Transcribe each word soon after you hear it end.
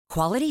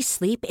Quality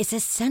sleep is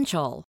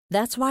essential.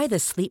 That's why the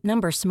Sleep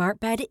Number Smart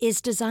Bed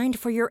is designed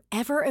for your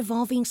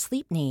ever-evolving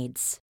sleep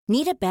needs.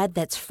 Need a bed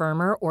that's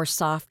firmer or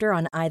softer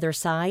on either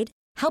side?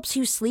 Helps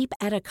you sleep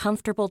at a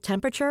comfortable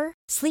temperature?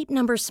 Sleep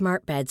Number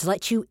Smart Beds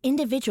let you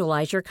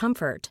individualize your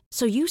comfort,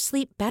 so you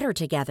sleep better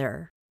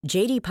together.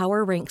 J.D.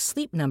 Power ranks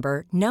Sleep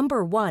Number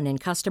number 1 in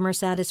customer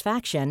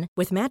satisfaction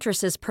with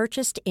mattresses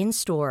purchased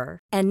in-store.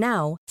 And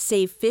now,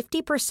 save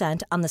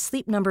 50% on the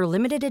Sleep Number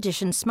Limited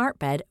Edition Smart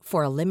Bed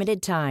for a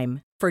limited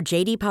time. For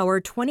J.D. Power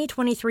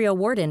 2023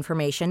 award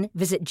information,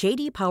 visit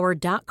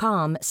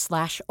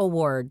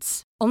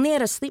jdpower.com/awards. Only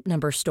at a Sleep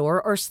Number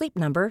store or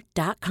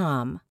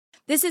sleepnumber.com.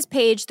 This is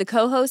Paige, the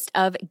co-host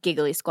of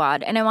Giggly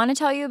Squad, and I want to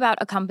tell you about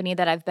a company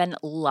that I've been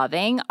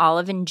loving,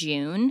 Olive &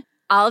 June.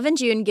 Olive &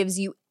 June gives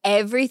you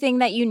everything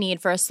that you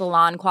need for a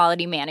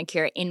salon-quality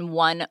manicure in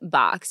one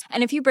box.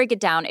 And if you break it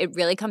down, it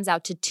really comes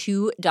out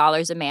to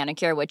 $2 a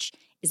manicure, which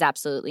is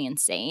absolutely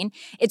insane.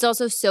 It's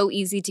also so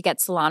easy to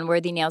get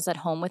salon-worthy nails at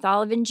home with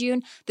Olive &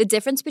 June. The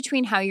difference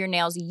between how your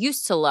nails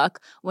used to look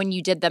when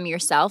you did them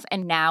yourself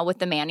and now with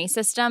the Mani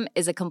system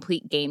is a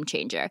complete game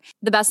changer.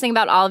 The best thing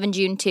about Olive &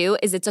 June, too,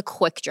 is it's a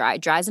quick dry.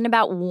 Dries in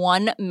about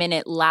 1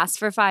 minute, lasts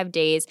for 5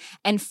 days,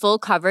 and full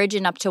coverage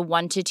in up to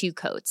 1 to 2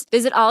 coats.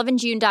 Visit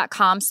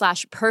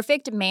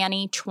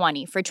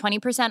oliveandjune.com/perfectmani20 for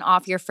 20%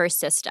 off your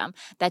first system.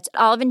 That's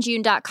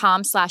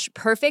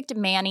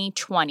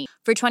oliveandjune.com/perfectmani20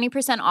 for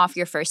 20% off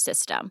your first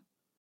system.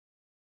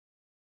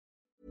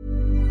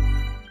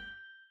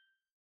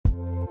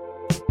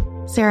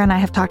 Sarah and I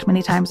have talked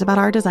many times about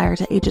our desire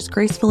to age as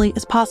gracefully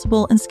as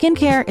possible, and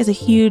skincare is a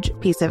huge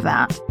piece of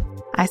that.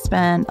 I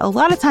spend a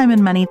lot of time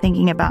and money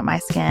thinking about my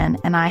skin,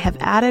 and I have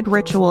added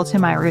Ritual to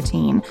my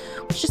routine,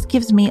 which just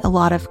gives me a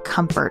lot of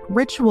comfort.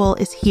 Ritual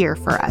is here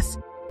for us.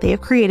 They have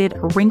created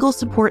a wrinkle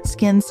support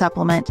skin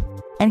supplement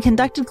and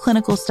conducted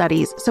clinical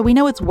studies, so we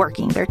know it's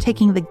working. They're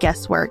taking the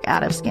guesswork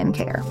out of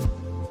skincare.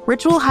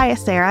 Ritual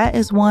Hyacera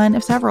is one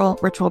of several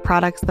Ritual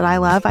products that I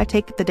love. I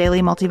take the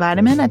daily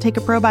multivitamin, I take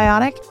a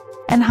probiotic,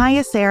 and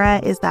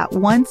Hyacera is that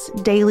once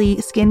daily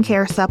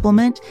skincare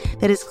supplement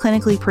that is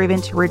clinically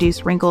proven to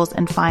reduce wrinkles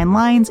and fine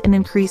lines and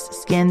increase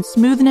skin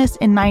smoothness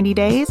in 90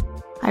 days.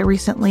 I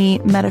recently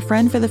met a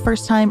friend for the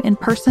first time in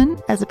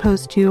person as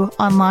opposed to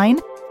online,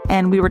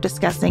 and we were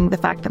discussing the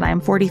fact that I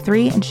am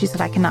 43, and she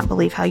said, "I cannot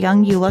believe how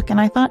young you look."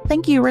 And I thought,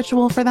 thank you,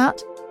 Ritual, for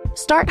that.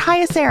 Start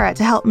Hyacera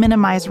to help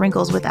minimize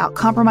wrinkles without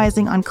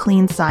compromising on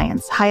clean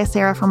science.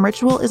 Hyacera from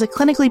Ritual is a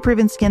clinically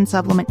proven skin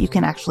supplement you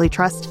can actually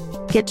trust.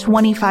 Get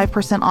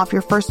 25% off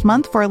your first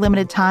month for a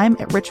limited time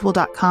at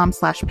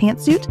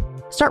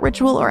ritual.com/pantsuit. Start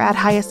Ritual or add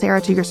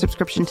Hyacera to your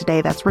subscription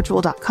today. That's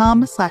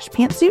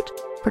ritual.com/pantsuit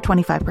for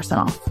 25%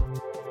 off.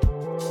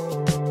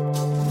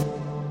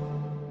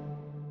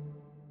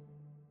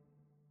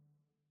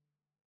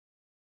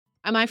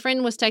 My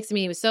friend was texting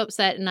me. He was so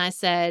upset, and I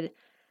said,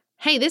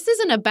 hey, this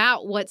isn't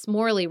about what's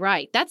morally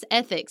right. That's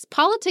ethics.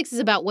 Politics is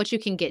about what you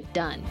can get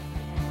done.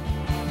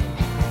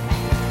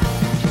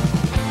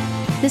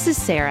 This is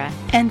Sarah.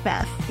 And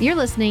Beth. You're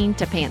listening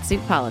to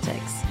Pantsuit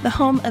Politics, the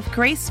home of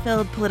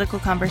grace-filled political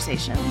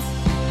conversations.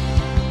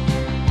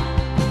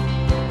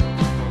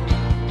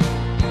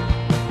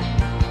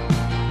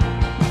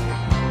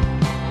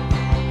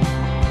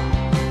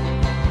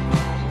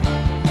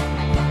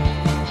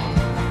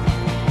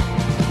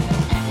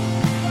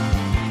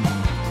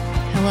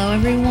 Hello,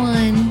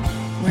 everyone.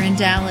 We're in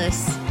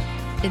Dallas.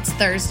 It's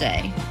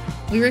Thursday.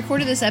 We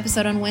recorded this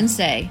episode on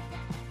Wednesday.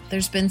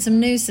 There's been some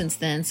news since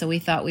then, so we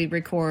thought we'd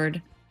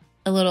record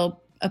a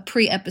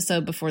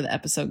pre-episode before the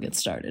episode gets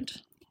started.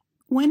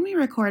 When we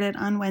recorded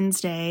on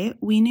Wednesday,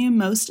 we knew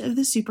most of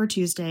the Super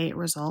Tuesday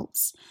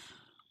results.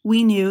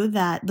 We knew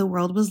that the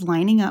world was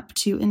lining up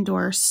to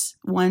endorse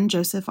one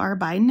Joseph R.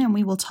 Biden, and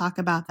we will talk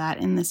about that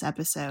in this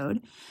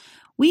episode.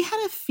 We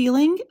had a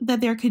feeling that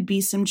there could be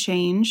some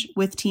change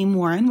with Team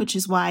Warren, which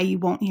is why you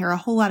won't hear a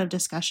whole lot of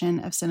discussion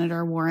of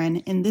Senator Warren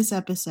in this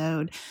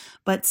episode.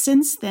 But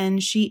since then,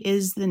 she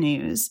is the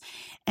news.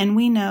 And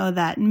we know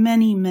that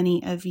many,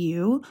 many of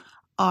you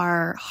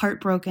are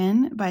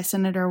heartbroken by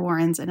Senator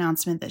Warren's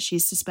announcement that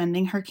she's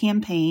suspending her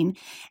campaign.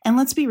 And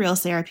let's be real,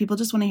 Sarah, people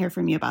just want to hear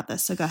from you about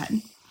this. So go ahead.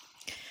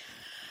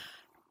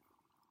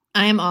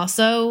 I am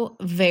also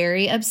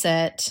very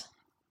upset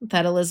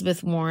that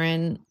Elizabeth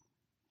Warren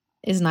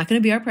is not going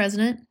to be our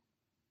president.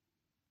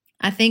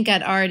 I think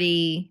I'd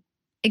already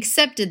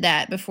accepted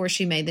that before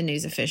she made the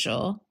news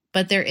official,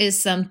 but there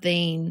is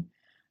something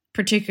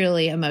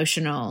particularly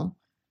emotional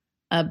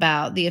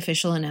about the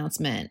official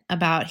announcement,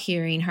 about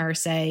hearing her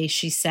say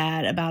she's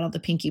sad about all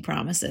the pinky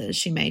promises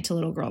she made to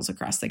little girls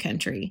across the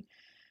country.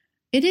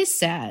 It is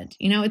sad.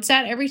 You know, it's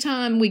sad every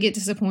time we get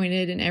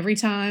disappointed and every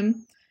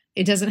time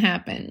it doesn't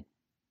happen.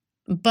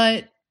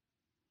 But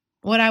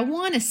what I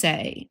want to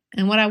say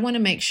and what I want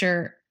to make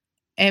sure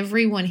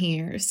everyone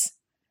hears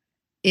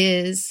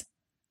is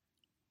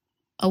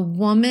a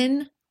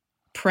woman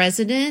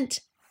president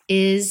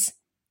is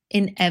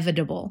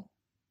inevitable.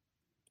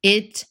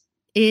 It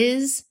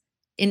is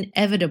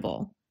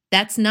inevitable.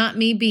 That's not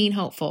me being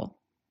hopeful.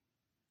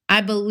 I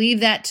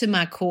believe that to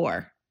my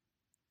core.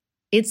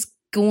 It's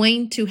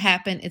going to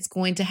happen. It's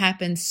going to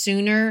happen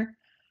sooner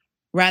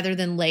rather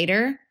than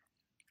later.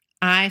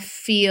 I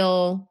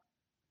feel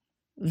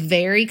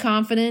very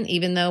confident,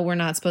 even though we're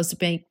not supposed to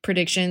make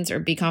predictions or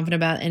be confident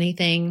about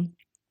anything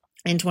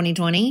in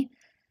 2020,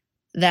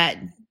 that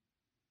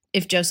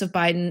if Joseph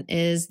Biden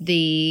is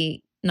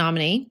the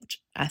nominee, which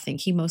I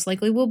think he most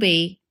likely will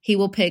be, he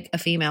will pick a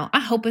female. I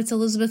hope it's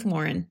Elizabeth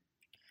Warren.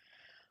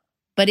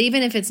 But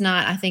even if it's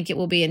not, I think it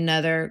will be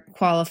another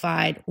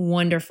qualified,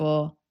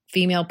 wonderful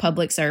female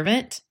public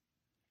servant.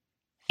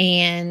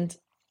 And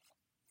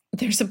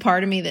there's a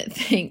part of me that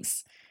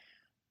thinks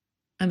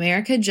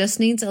America just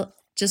needs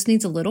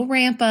a little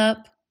ramp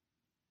up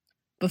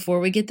before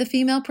we get the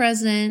female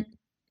president.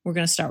 We're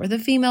going to start with a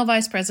female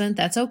vice president.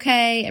 That's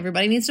okay.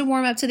 Everybody needs to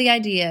warm up to the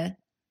idea.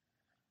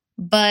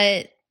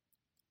 But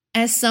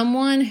as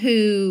someone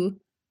who,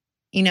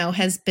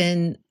 has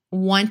been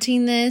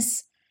wanting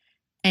this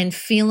and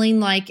feeling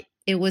like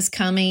it was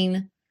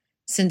coming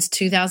since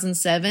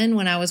 2007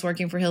 when I was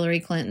working for Hillary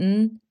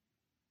Clinton,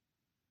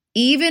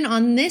 even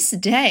on this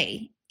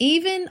day,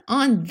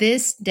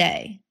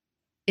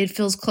 it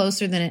feels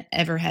closer than it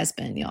ever has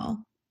been, y'all.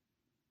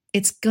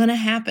 It's going to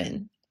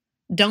happen.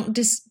 Don't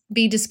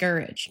be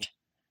discouraged.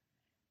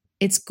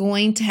 It's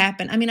going to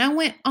happen. I mean, I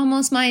went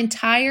almost my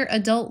entire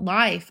adult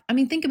life. I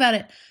mean, think about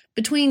it.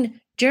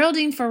 Between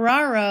Geraldine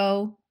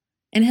Ferraro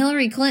and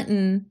Hillary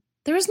Clinton,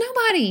 there was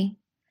nobody.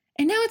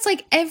 And now it's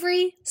like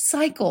every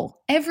cycle,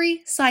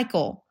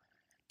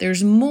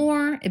 there's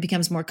more. It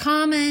becomes more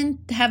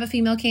common to have a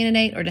female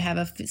candidate or to have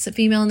a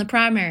female in the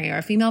primary or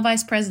a female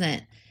vice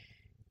president.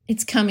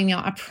 It's coming,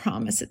 y'all. I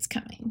promise it's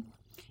coming.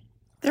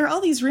 There are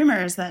all these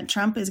rumors that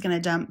Trump is going to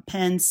dump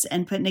Pence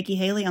and put Nikki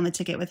Haley on the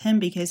ticket with him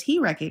because he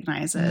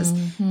recognizes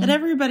that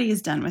everybody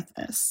is done with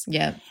this.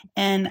 Yep.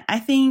 And I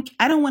think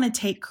I don't want to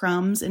take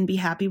crumbs and be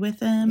happy with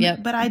them,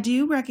 but I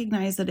do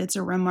recognize that it's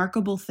a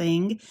remarkable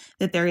thing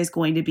that there is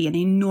going to be an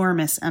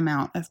enormous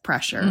amount of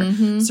pressure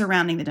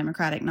surrounding the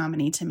Democratic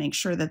nominee to make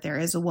sure that there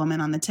is a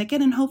woman on the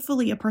ticket and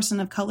hopefully a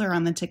person of color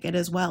on the ticket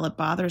as well. It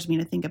bothers me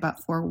to think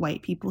about 4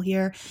 white people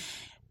here.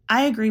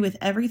 I agree with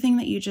everything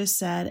that you just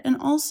said. And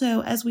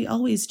also, as we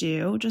always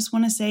do, just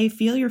want to say,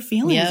 feel your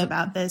feelings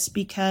about this,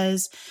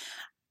 because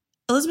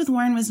Elizabeth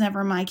Warren was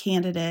never my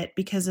candidate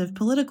because of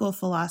political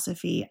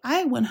philosophy.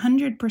 I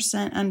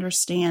 100%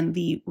 understand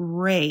the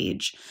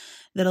rage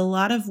that a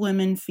lot of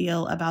women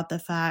feel about the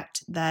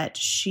fact that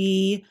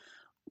she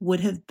would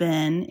have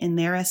been, in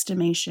their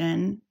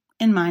estimation,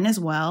 and mine as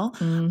well,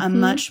 a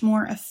much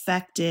more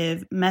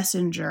effective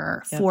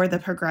messenger for the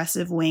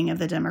progressive wing of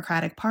the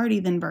Democratic Party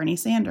than Bernie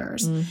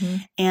Sanders.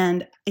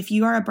 And if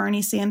you are a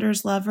Bernie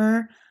Sanders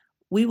lover,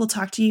 we will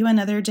talk to you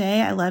another day.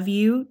 I love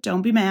you.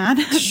 Don't be mad.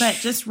 But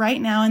just right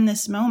now in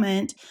this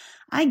moment,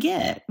 I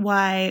get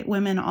why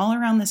women all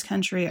around this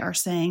country are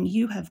saying,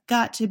 you have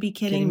got to be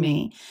kidding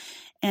me.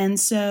 And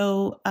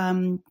so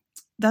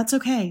that's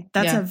okay.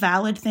 That's a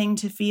valid thing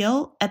to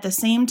feel at the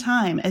same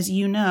time as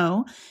you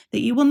know that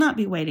you will not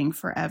be waiting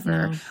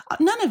forever. No.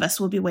 None of us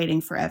will be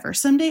waiting forever.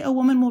 Someday a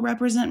woman will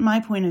represent my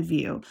point of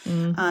view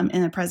in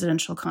a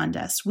presidential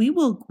contest. We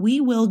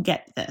will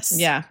get this.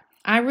 Yeah,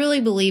 I really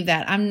believe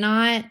that. I'm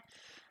not,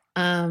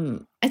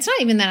 it's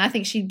not even that I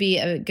think she'd be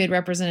a good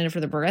representative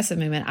for the progressive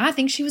movement. I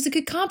think she was a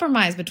good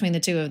compromise between the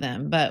two of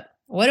them. But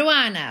what do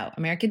I know?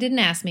 America didn't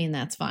ask me, and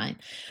that's fine.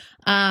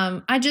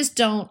 I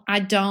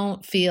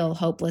don't feel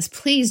hopeless.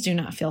 Please do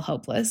not feel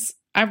hopeless.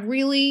 I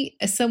really,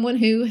 as someone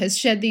who has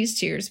shed these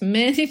tears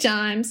many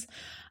times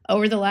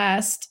over the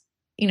last,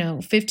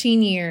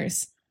 15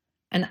 years,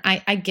 and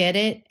I get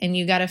it, and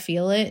you got to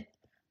feel it,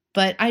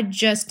 but I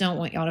just don't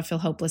want y'all to feel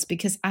hopeless,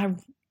 because I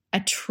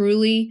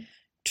truly,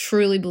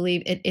 truly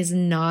believe it is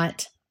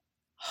not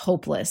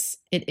hopeless.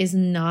 It is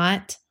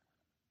not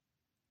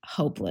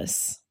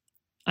hopeless.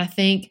 I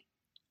think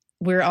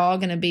we're all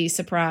going to be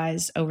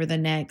surprised over the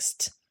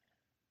next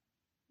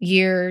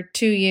year,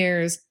 2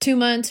 years, 2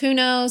 months. Who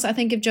knows? I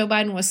think if Joe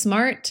Biden was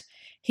smart,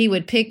 he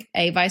would pick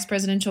a vice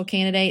presidential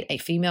candidate, a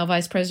female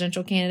vice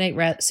presidential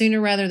candidate sooner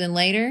rather than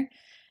later,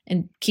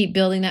 and keep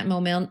building that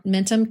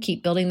momentum,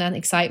 keep building that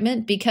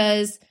excitement.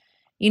 Because,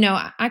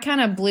 I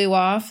kind of blew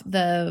off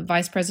the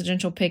vice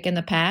presidential pick in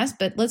the past,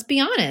 but let's be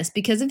honest,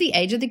 because of the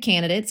age of the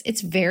candidates, it's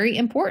very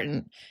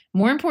important.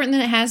 More important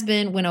than it has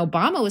been when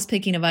Obama was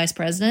picking a vice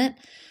president.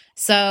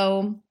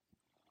 So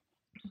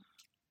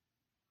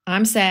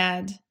I'm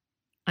sad.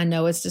 I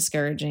know it's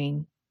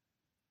discouraging.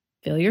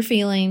 Feel your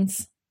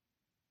feelings,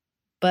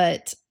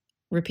 but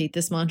repeat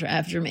this mantra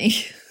after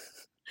me.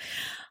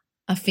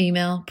 A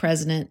female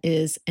president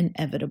is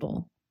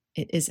inevitable.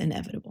 It is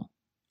inevitable.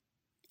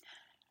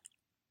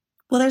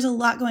 Well, there's a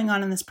lot going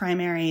on in this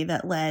primary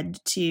that led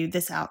to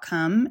this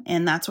outcome,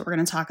 and that's what we're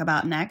going to talk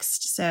about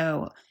next.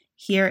 So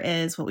here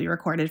is what we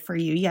recorded for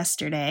you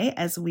yesterday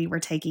as we were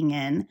taking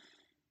in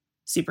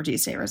Super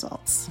Tuesday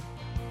results.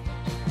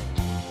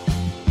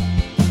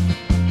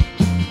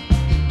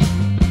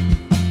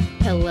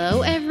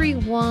 Hello,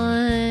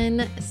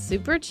 everyone.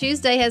 Super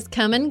Tuesday has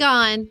come and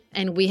gone,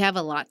 and we have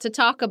a lot to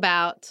talk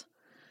about.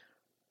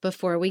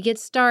 Before we get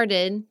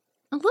started,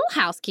 A little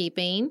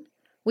housekeeping.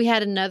 We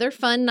had another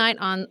fun night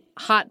on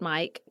Hot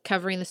Mic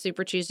covering the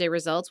Super Tuesday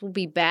results. We'll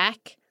be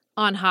back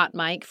on Hot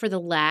Mic for the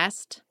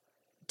last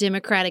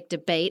Democratic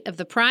debate of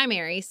the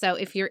primary. So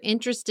if you're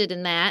interested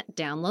in that,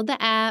 download the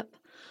app,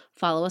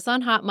 follow us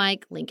on Hot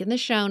Mic, link in the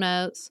show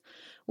notes.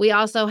 We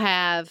also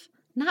have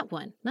not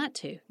 1, not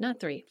 2,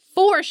 not 3,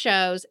 4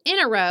 shows in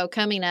a row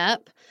coming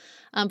up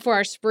for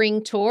our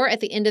spring tour. At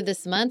the end of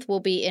this month, we'll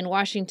be in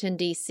Washington,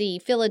 D.C.,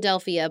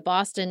 Philadelphia,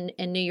 Boston,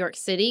 and New York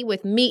City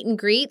with meet and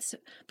greets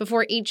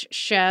before each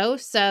show.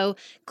 So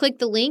click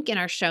the link in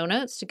our show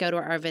notes to go to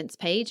our events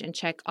page and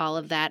check all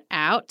of that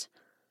out.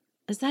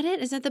 Is that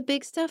it? Is that the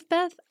big stuff,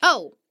 Beth?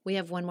 Oh, we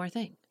have one more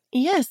thing.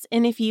 Yes,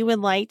 and if you would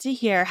like to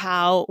hear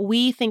how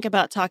we think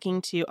about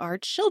talking to our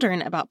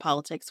children about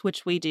politics,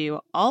 which we do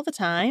all the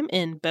time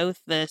in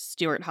both the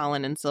Stuart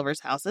Holland and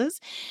Silvers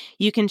houses,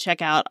 you can check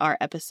out our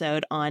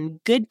episode on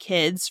Good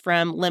Kids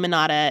from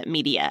Limonada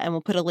Media, and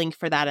we'll put a link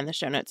for that in the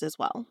show notes as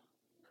well.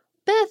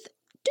 Beth,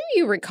 do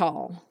you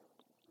recall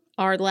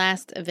our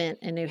last event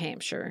in New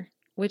Hampshire,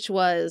 which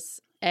was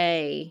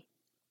a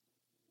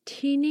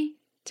teeny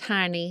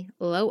tiny,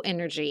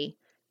 low-energy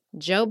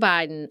Joe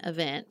Biden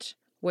event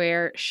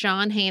where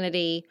Sean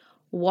Hannity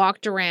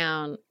walked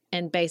around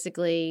and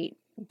basically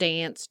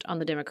danced on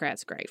the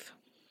Democrats' grave?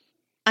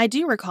 I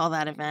do recall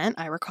that event.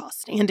 I recall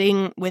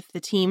standing with the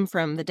team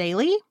from The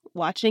Daily,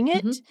 watching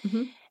it,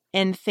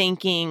 and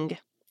thinking,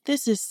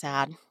 this is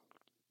sad.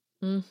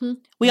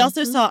 We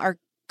also saw our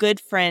good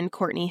friend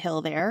Courtney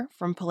Hill there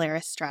from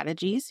Polaris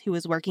Strategies, who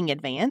was working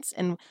advance,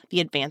 and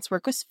the advance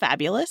work was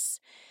fabulous.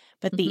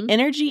 But the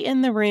energy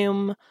in the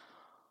room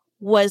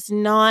was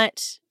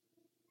not,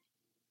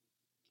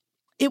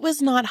 it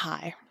was not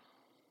high.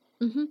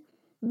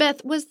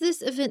 Beth, was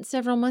this event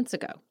several months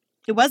ago?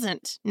 It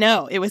wasn't.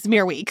 No, it was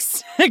mere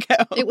weeks ago.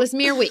 It was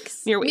mere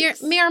weeks.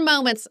 Mere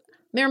moments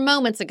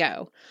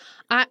ago.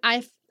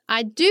 I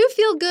do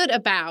feel good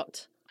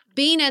about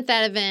being at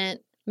that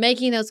event,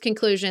 making those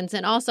conclusions,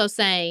 and also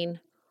saying,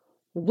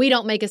 we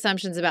don't make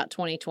assumptions about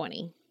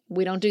 2020.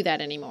 We don't do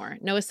that anymore.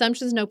 No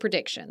assumptions, no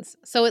predictions.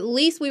 So at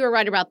least we were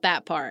right about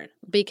that part,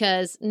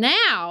 because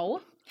now...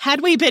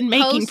 Had we been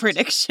making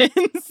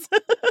predictions.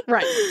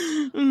 Right.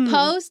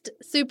 Post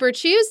Super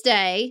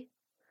Tuesday,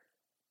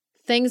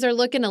 things are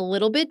looking a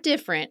little bit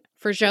different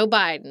for Joe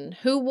Biden,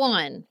 who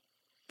won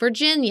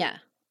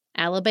Virginia,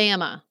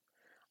 Alabama,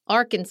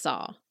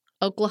 Arkansas,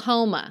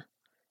 Oklahoma,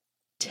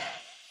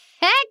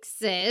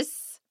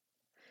 Texas,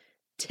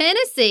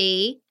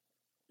 Tennessee,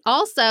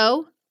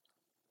 also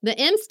the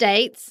M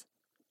states,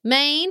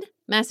 Maine,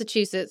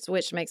 Massachusetts,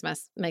 which makes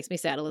me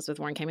sad Elizabeth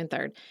Warren came in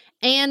third,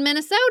 and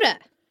Minnesota.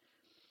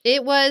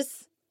 It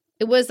was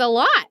a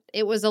lot.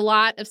 It was a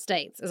lot of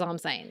states, is all I'm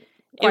saying.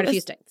 Quite a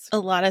few states. A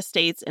lot of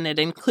states, and it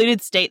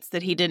included states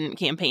that he didn't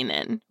campaign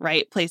in,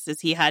 right?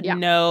 Places he had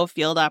no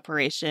field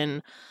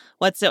operation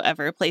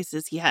whatsoever,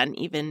 places he hadn't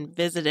even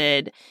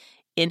visited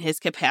in his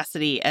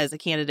capacity as a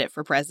candidate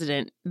for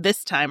president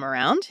this time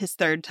around, his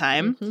third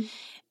time.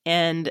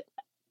 And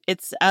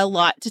it's a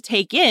lot to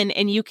take in,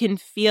 and you can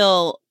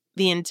feel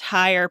the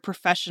entire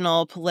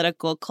professional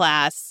political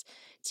class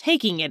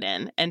taking it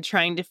in and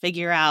trying to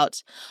figure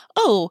out,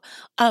 what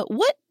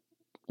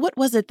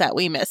was it that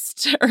we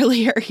missed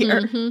earlier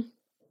here?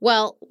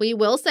 Well, we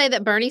will say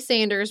that Bernie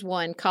Sanders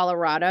won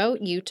Colorado,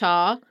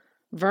 Utah,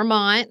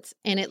 Vermont,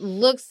 and it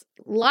looks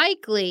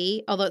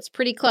likely, although it's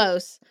pretty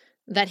close,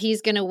 that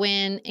he's going to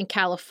win in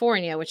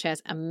California, which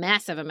has a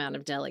massive amount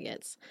of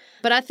delegates.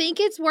 But I think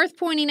it's worth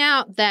pointing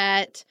out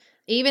that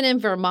even in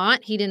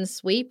Vermont, he didn't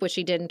sweep, which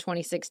he did in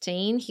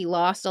 2016. He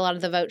lost a lot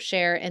of the vote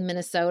share in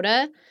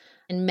Minnesota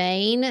and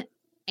Maine.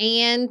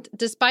 And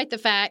despite the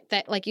fact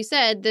that, like you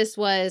said, this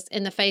was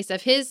in the face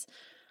of his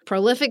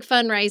prolific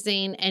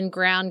fundraising and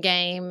ground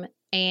game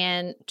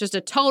and just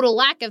a total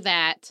lack of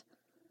that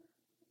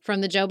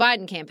from the Joe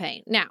Biden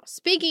campaign. Now,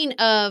 speaking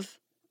of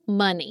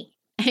money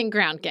and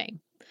ground game,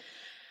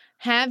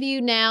 have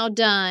you now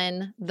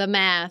done the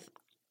math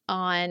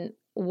on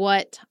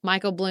what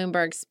Michael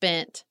Bloomberg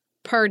spent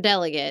per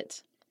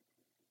delegate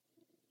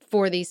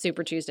for these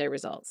Super Tuesday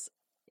results?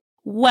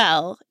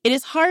 Well, it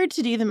is hard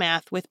to do the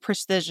math with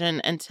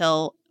precision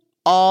until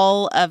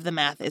all of the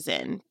math is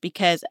in,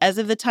 because as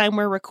of the time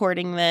we're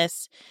recording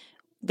this,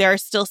 there are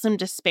still some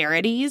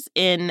disparities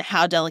in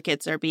how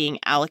delegates are being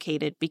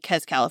allocated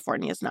because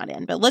California is not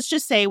in. But let's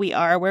just say we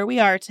are where we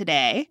are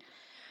today.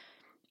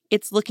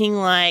 It's looking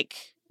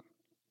like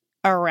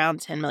around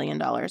 $10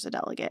 million a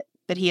delegate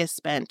that he has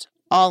spent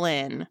all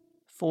in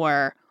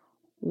for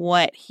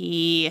what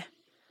he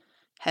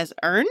has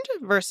earned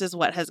versus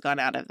what has gone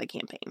out of the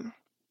campaign.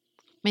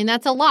 I mean,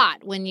 that's a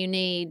lot when you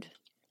need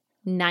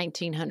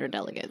 1,900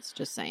 delegates,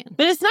 just saying.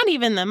 But it's not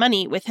even the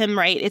money with him,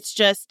 right? It's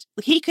just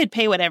he could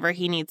pay whatever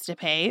he needs to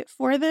pay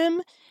for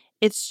them.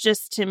 It's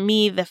just, to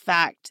me, the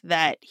fact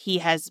that he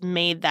has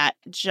made that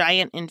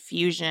giant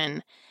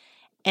infusion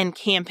and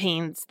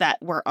campaigns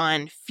that were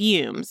on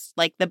fumes.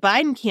 Like the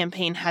Biden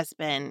campaign has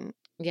been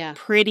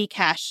pretty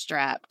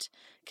cash-strapped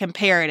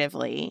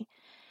comparatively.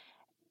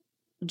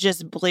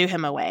 just blew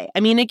him away. I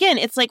mean, again,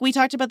 it's like we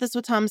talked about this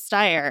with Tom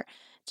Steyer.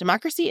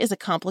 Democracy is a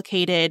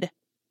complicated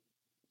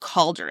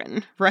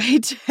cauldron,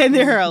 right? And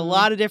there are a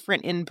lot of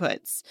different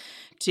inputs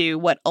to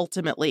what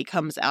ultimately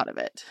comes out of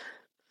it.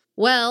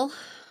 Well,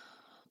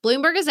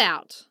 Bloomberg is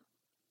out.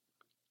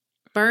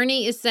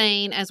 Bernie is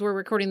saying, as we're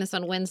recording this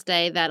on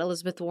Wednesday, that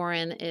Elizabeth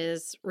Warren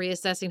is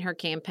reassessing her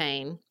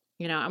campaign.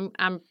 You know,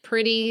 I'm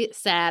pretty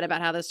sad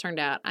about how this turned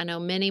out. I know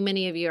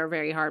many of you are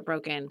very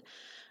heartbroken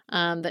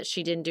that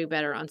she didn't do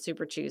better on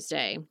Super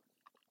Tuesday.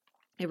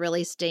 It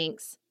really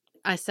stinks.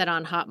 I said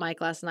on Hot Mic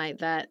last night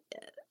that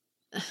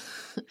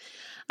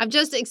I've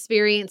just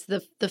experienced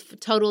the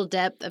total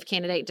depth of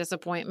candidate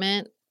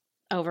disappointment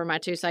over my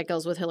 2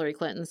 cycles with Hillary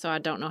Clinton, so I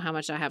don't know how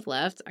much I have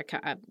left.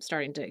 I'm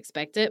starting to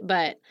expect it,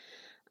 but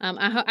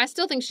I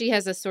still think she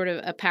has a sort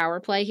of a power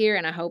play here,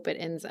 and I hope it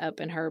ends up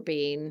in her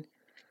being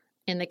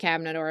in the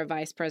cabinet or a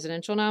vice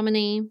presidential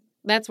nominee.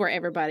 That's where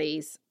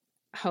everybody's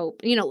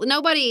hope. You know,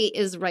 nobody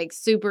is like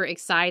super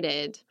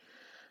excited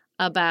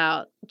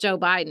about Joe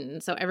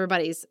Biden, so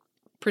everybody's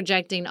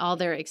projecting all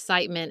their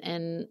excitement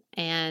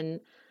and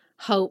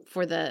hope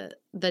for the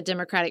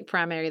Democratic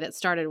primary that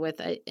started with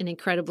an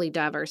incredibly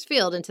diverse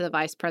field into the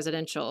vice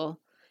presidential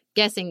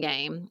guessing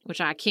game,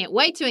 which I can't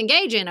wait to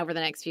engage in over the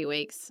next few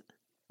weeks.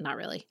 Not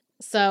really.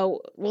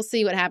 So we'll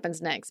see what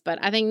happens next. But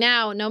I think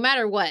now, no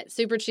matter what,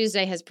 Super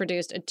Tuesday has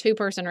produced a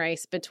 2-person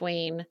race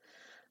between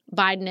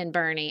Biden and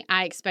Bernie.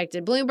 I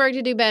expected Bloomberg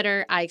to do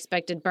better. I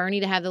expected Bernie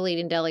to have the lead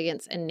in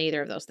delegates, and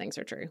neither of those things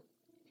are true.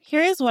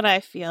 Here is what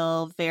I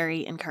feel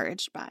very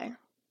encouraged by.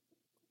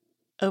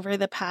 Over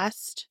the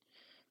past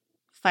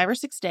 5 or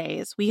 6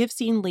 days, we have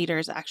seen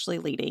leaders actually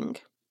leading.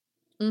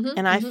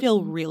 And I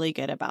feel really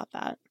good about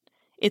that.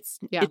 It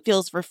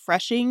feels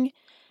refreshing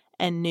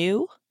and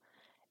new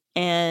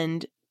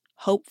and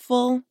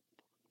hopeful.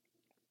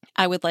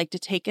 I would like to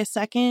take a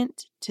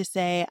second to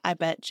say I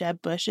bet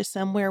Jeb Bush is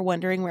somewhere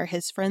wondering where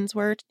his friends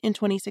were in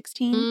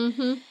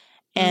 2016.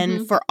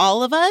 And for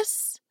all of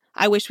us,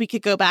 I wish we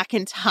could go back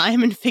in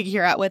time and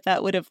figure out what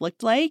that would have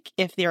looked like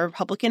if the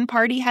Republican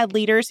Party had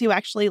leaders who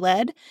actually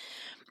led.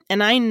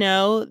 And I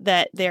know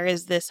that there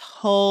is this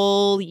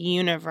whole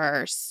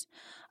universe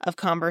of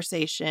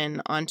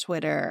conversation on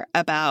Twitter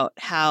about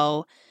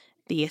how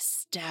the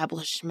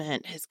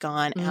establishment has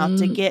gone out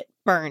to get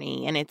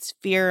Bernie and it's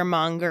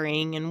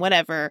fear-mongering and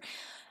whatever.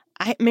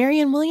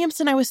 Marianne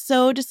Williamson, I was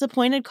so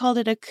disappointed, called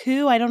it a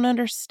coup. I don't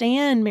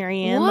understand,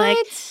 Marianne. What? Like,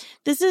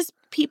 this is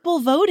people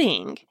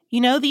voting.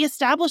 You know, the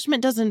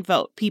establishment doesn't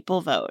vote.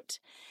 People vote.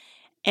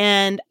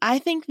 And I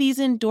think these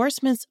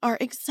endorsements are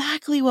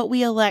exactly what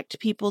we elect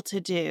people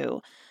to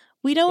do.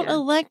 We don't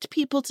elect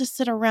people to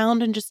sit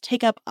around and just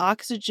take up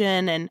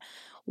oxygen and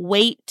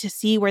wait to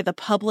see where the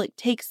public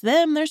takes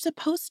them. They're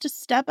supposed to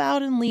step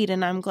out and lead,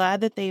 and I'm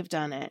glad that they've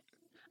done it.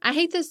 I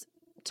hate this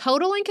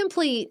total and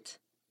complete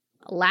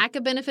lack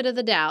of benefit of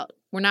the doubt.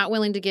 We're not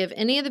willing to give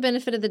any of the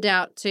benefit of the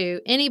doubt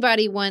to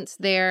anybody once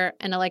they're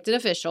an elected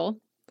official.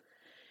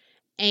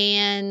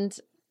 And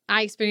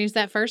I experienced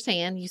that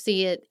firsthand. You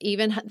see it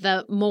even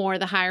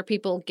the higher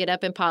people get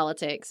up in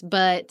politics.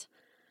 But,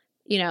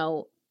 you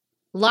know,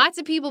 lots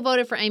of people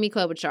voted for Amy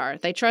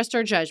Klobuchar. They trust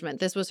her judgment.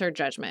 This was her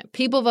judgment.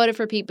 People voted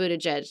for Pete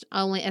Buttigieg,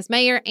 only as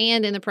mayor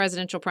and in the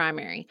presidential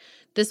primary.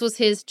 This was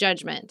his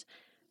judgment.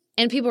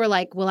 And people were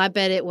like, well, I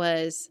bet it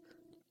was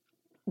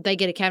they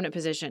get a cabinet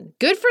position.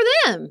 Good for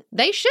them.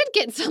 They should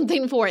get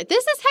something for it.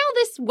 This is how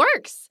this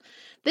works.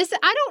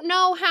 I don't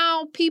know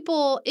how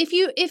people, if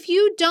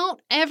you don't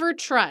ever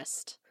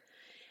trust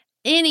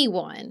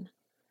anyone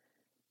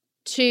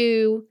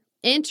to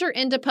enter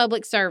into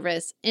public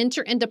service,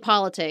 enter into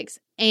politics,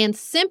 and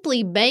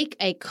simply make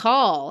a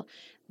call,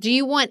 do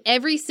you want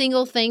every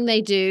single thing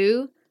they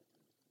do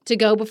to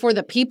go before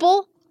the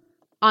people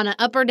on an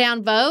up or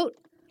down vote?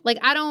 Like,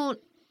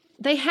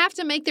 they have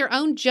to make their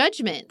own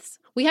judgments.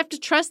 We have to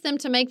trust them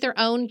to make their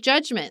own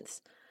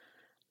judgments.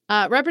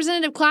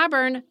 Representative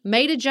Clyburn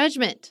made a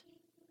judgment,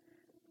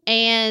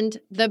 and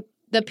the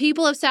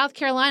people of South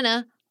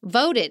Carolina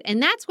voted,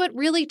 and that's what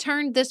really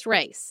turned this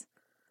race.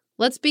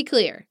 Let's be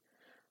clear.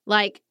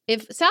 Like,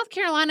 if South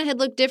Carolina had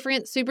looked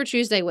different, Super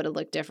Tuesday would have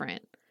looked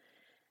different.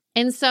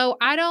 And so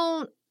I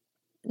don't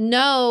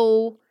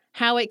know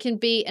how it can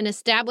be an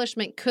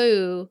establishment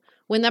coup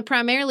when the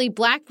primarily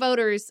black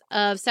voters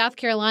of South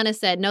Carolina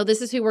said, no,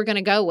 this is who we're going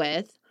to go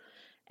with.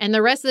 And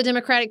the rest of the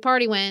Democratic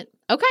Party went,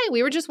 okay,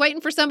 we were just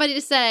waiting for somebody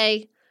to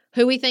say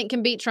who we think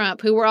can beat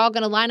Trump, who we're all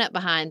going to line up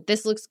behind.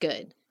 This looks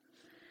good.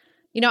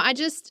 You know,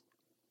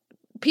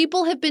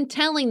 people have been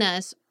telling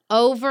us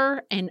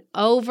over and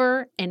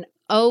over and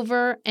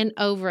over and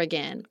over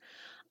again,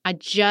 I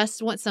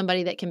just want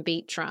somebody that can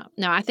beat Trump.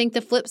 Now, I think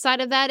the flip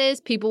side of that is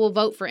people will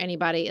vote for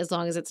anybody as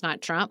long as it's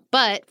not Trump.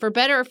 But for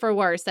better or for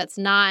worse, that's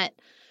not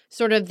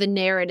sort of the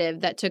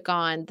narrative that took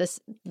on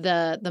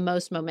the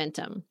most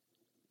momentum.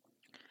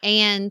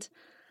 And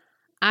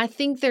I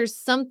think there's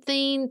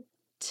something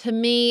to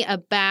me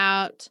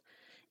about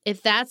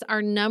if that's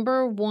our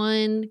number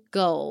one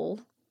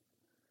goal,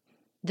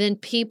 then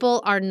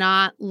people are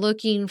not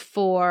looking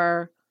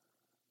for,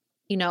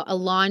 a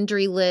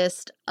laundry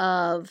list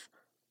of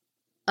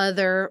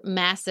other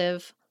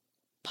massive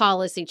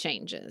policy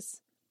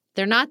changes.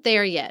 They're not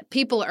there yet.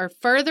 People are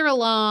further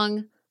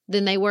along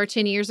than they were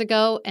 10 years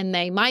ago, and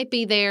they might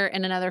be there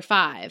in another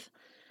 5.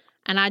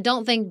 And I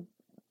don't think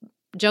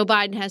Joe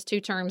Biden has 2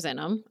 terms in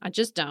him. I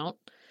just don't.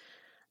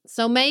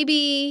 So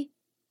maybe,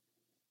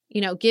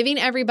 giving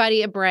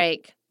everybody a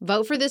break,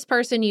 vote for this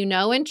person you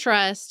know and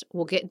trust,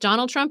 we'll get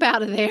Donald Trump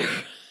out of there,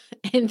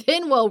 and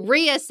then we'll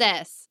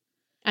reassess.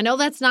 I know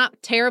that's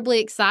not terribly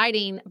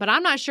exciting, but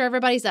I'm not sure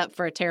everybody's up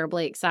for a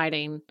terribly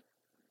exciting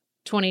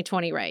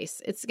 2020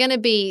 race. It's going to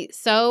be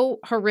so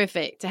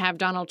horrific to have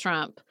Donald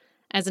Trump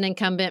as an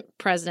incumbent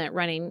president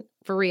running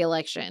for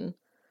re-election.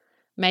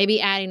 Maybe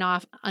adding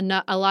off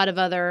a lot of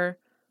other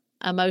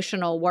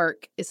emotional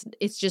work.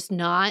 It's just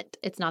not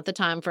the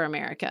time for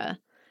America.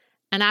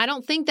 And I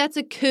don't think that's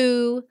a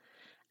coup.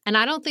 And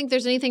I don't think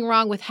there's anything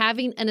wrong with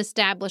having an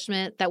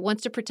establishment that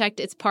wants to protect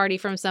its party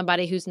from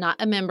somebody who's not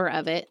a member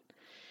of it.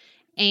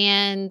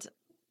 And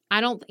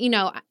I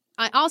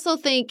also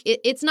think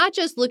it's not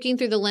just looking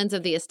through the lens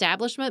of the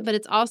establishment, but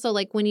it's also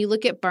like when you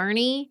look at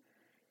Bernie,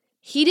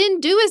 he didn't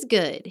do as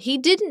good. He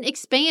didn't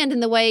expand in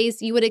the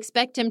ways you would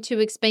expect him to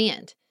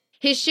expand.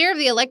 His share of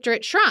the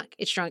electorate shrunk.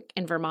 It shrunk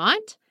in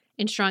Vermont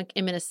and shrunk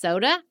in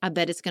Minnesota. I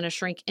bet it's going to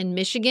shrink in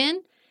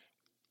Michigan.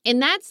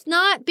 And that's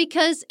not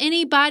because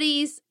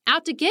anybody's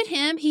out to get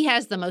him. He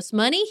has the most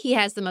money. He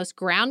has the most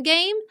ground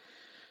game.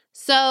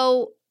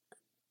 So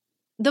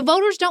the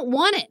voters don't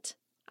want it.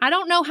 I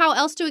don't know how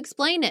else to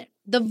explain it.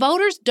 The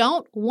voters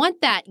don't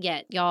want that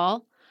yet,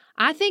 y'all.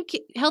 I think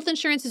health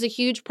insurance is a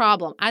huge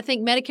problem. I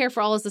think Medicare for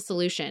All is the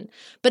solution.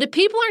 But if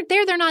people aren't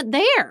there, they're not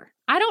there.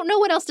 I don't know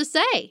what else to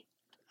say.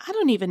 I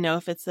don't even know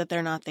if it's that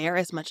they're not there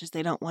as much as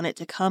they don't want it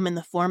to come in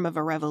the form of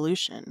a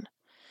revolution.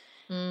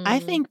 I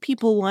think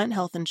people want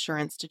health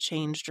insurance to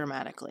change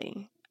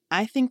dramatically.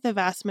 I think the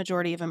vast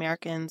majority of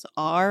Americans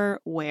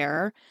are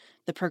where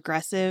the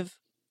progressive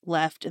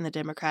left in the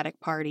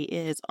Democratic Party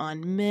is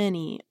on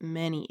many,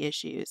 many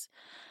issues.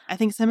 I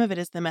think some of it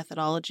is the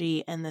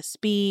methodology and the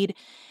speed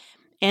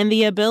and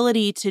the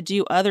ability to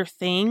do other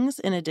things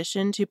in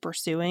addition to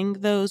pursuing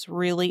those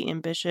really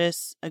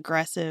ambitious,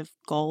 aggressive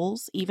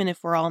goals, even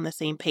if we're all on the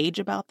same page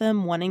about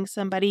them, wanting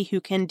somebody who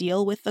can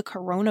deal with the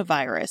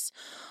coronavirus,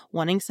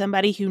 wanting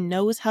somebody who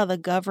knows how the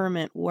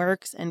government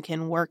works and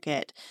can work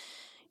it.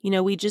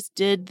 We just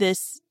did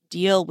this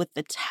deal with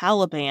the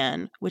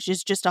Taliban, which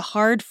is just a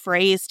hard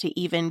phrase to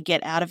even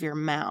get out of your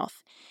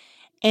mouth.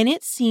 And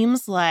it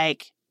seems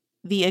like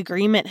the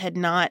agreement had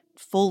not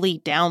fully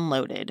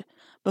downloaded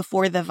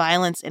before the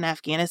violence in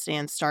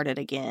Afghanistan started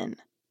again.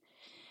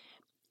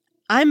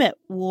 I'm at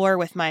war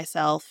with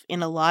myself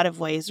in a lot of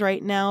ways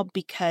right now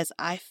because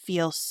I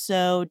feel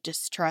so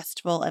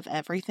distrustful of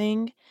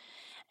everything.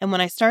 And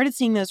when I started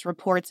seeing those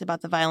reports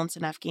about the violence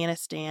in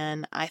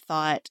Afghanistan, I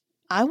thought,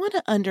 I want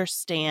to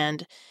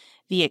understand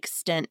the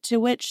extent to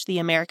which the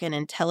American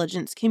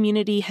intelligence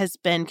community has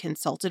been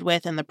consulted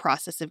with in the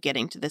process of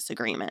getting to this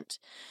agreement.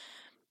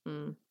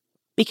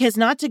 Because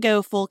not to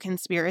go full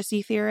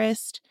conspiracy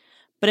theorist,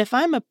 but if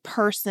I'm a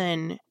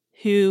person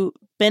who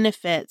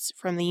benefits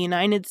from the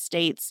United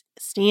States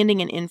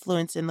standing and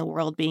influence in the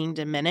world being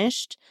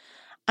diminished,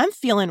 I'm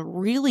feeling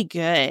really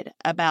good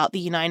about the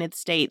United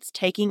States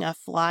taking a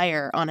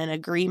flyer on an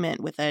agreement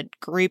with a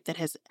group that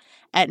has,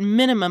 at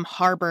minimum,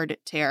 harbored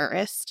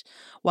terrorists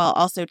while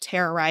also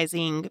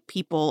terrorizing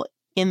people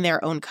in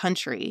their own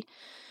country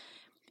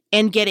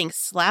and getting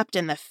slapped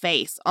in the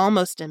face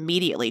almost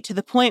immediately to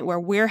the point where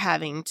we're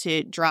having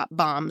to drop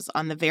bombs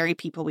on the very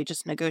people we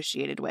just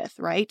negotiated with,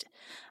 right?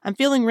 I'm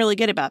feeling really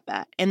good about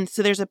that. And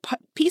so there's a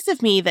piece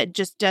of me that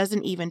just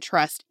doesn't even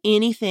trust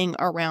anything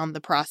around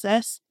the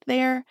process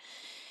there.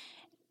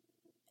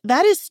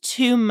 That is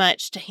too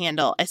much to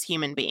handle as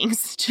human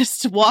beings.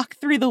 Just walk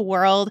through the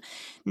world,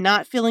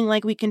 not feeling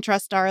like we can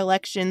trust our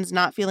elections,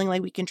 not feeling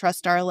like we can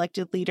trust our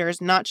elected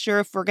leaders, not sure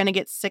if we're going to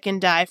get sick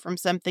and die from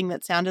something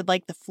that sounded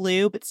like the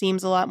flu, but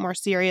seems a lot more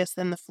serious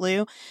than the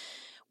flu.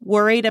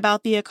 Worried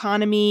about the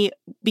economy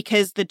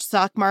because the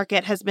stock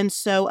market has been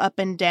so up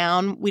and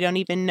down, we don't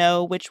even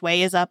know which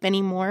way is up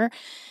anymore.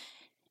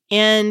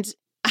 And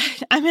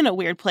I'm in a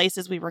weird place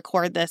as we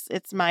record this.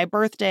 It's my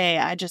birthday.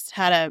 I just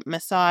had a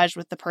massage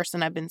with the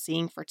person I've been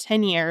seeing for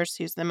 10 years,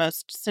 who's the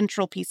most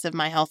central piece of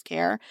my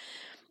healthcare.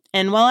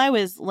 And while I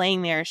was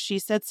laying there, she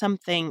said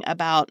something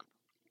about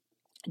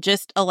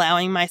just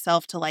allowing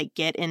myself to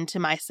get into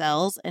my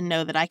cells and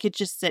know that I could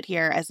just sit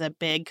here as a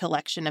big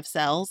collection of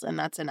cells and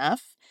that's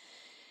enough.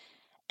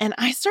 And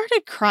I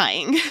started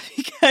crying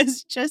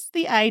because just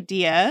the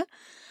idea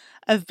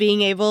of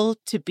being able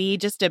to be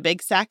just a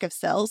big sack of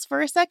cells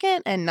for a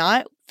second and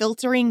not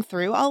filtering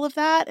through all of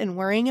that and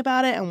worrying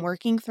about it and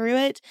working through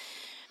it.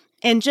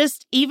 And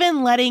just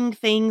even letting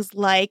things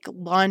like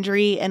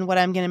laundry and what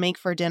I'm going to make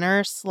for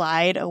dinner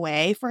slide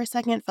away for a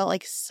second felt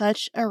like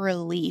such a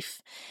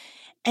relief.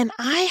 And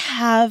I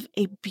have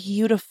a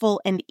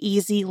beautiful and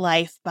easy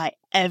life by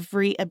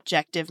every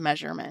objective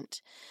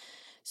measurement.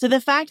 So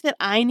the fact that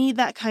I need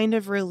that kind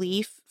of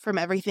relief from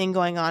everything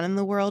going on in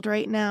the world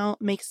right now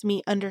makes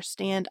me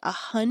understand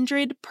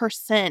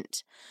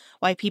 100%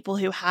 why people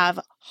who have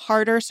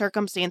harder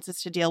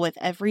circumstances to deal with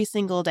every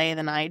single day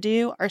than I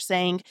do are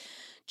saying,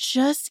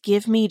 just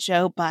give me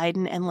Joe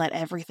Biden and let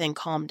everything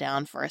calm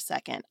down for a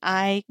second.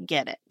 I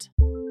get it.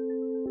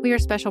 We are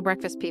special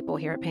breakfast people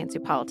here at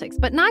Pantsuit Politics,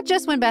 but not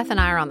just when Beth and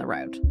I are on the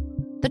road.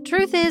 The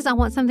truth is, I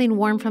want something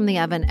warm from the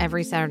oven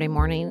every Saturday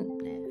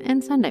morning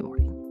and Sunday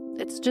morning.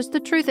 It's just the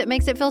truth. It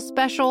makes it feel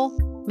special,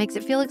 makes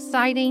it feel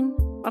exciting.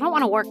 I don't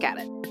want to work at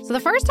it. So the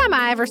first time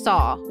I ever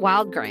saw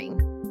Wild Grain,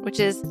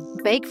 which is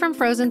bake from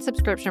frozen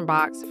subscription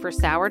box for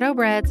sourdough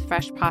breads,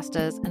 fresh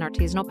pastas, and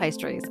artisanal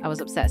pastries, I was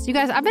obsessed. You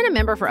guys, I've been a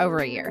member for over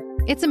a year.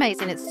 It's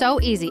amazing. It's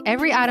so easy.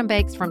 Every item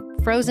bakes from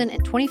frozen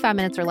in 25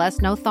 minutes or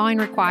less, no thawing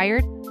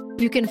required.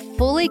 You can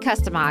fully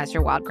customize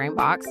your Wild Grain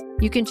box.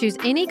 You can choose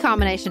any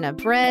combination of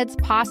breads,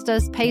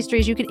 pastas,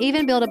 pastries. You can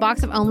even build a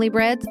box of only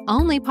breads,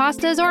 only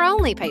pastas, or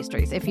only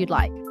pastries if you'd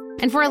like.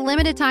 And for a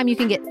limited time, you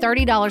can get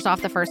 $30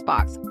 off the first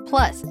box,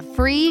 plus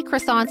free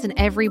croissants in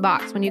every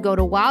box when you go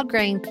to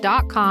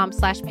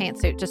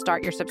wildgrain.com/pantsuit to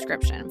start your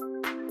subscription.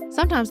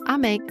 Sometimes I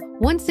make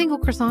one single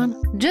croissant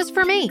just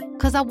for me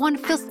because I want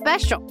to feel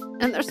special,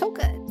 and they're so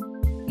good.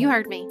 You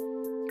heard me.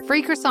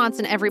 Free croissants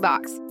in every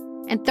box.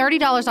 And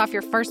 $30 off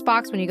your first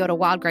box when you go to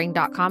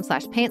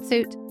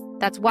wildgrain.com/pantsuit.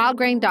 That's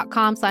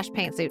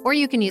wildgrain.com/pantsuit. Or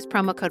you can use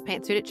promo code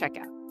pantsuit at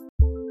checkout.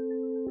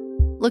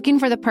 Looking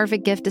for the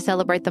perfect gift to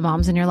celebrate the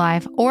moms in your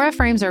life? Aura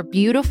frames are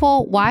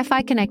beautiful,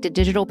 Wi-Fi connected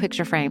digital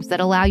picture frames that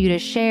allow you to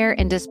share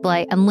and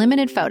display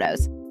unlimited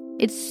photos.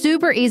 It's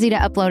super easy to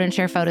upload and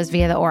share photos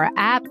via the Aura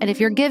app. And if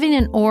you're giving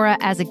an Aura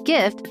as a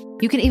gift,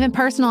 you can even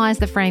personalize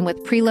the frame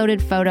with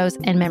preloaded photos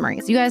and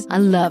memories. You guys, I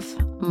love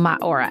my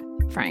Aura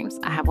frames.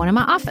 I have one in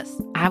my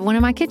office. I have one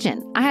in my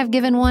kitchen. I have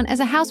given one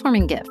as a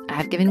housewarming gift. I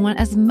have given one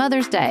as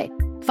Mother's Day,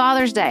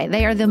 Father's Day.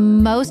 They are the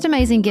most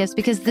amazing gifts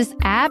because this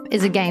app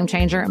is a game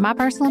changer, in my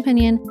personal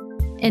opinion,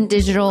 in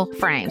digital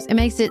frames. It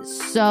makes it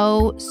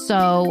so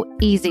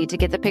easy to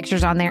get the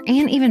pictures on there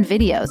and even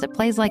videos. It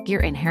plays like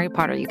you're in Harry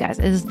Potter, you guys.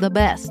 It is the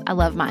best. I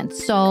love mine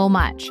so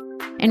much.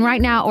 And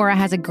right now, Aura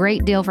has a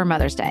great deal for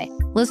Mother's Day.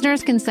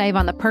 Listeners can save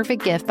on the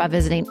perfect gift by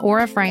visiting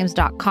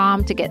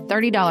auraframes.com to get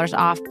 $30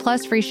 off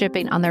plus free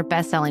shipping on their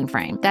best-selling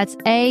frame. That's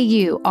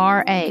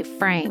AURA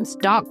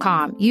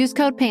frames.com. Use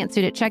code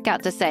PANTSUIT at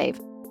checkout to save.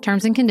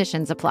 Terms and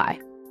conditions apply.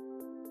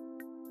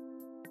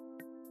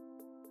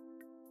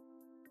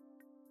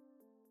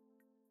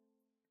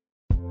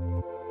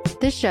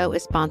 This show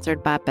is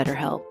sponsored by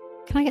BetterHelp.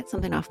 Can I get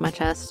something off my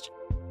chest?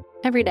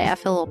 Every day I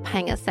feel a little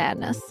pang of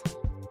sadness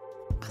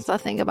because I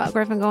think about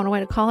Griffin going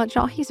away to college.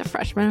 Y'all, he's a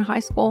freshman in high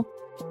school.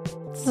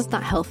 This is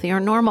not healthy or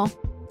normal.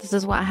 This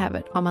is why I have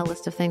it on my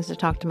list of things to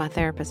talk to my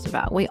therapist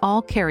about. We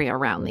all carry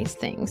around these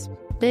things,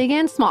 big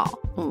and small.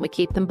 When we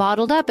keep them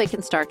bottled up, it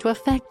can start to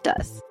affect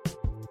us.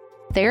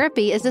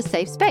 Therapy is a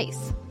safe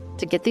space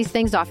to get these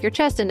things off your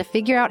chest and to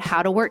figure out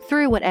how to work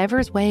through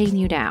whatever's weighing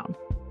you down.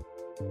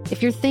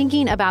 If you're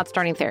thinking about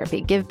starting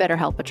therapy, give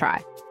BetterHelp a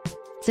try.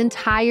 It's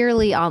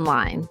entirely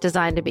online,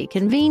 designed to be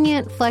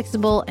convenient,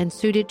 flexible, and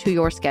suited to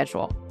your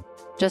schedule.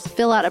 Just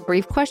fill out a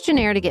brief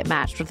questionnaire to get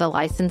matched with a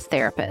licensed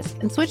therapist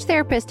and switch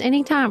therapists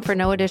anytime for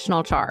no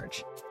additional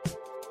charge.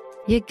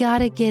 You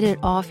gotta get it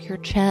off your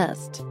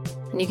chest.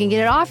 And you can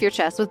get it off your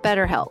chest with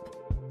BetterHelp.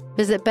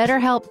 Visit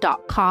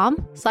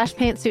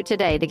betterhelp.com/pantsuit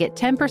today to get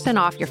 10%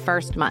 off your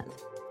first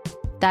month.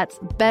 That's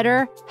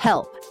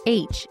BetterHelp,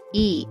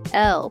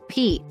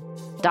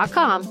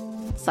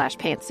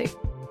 HELP.com/pantsuit.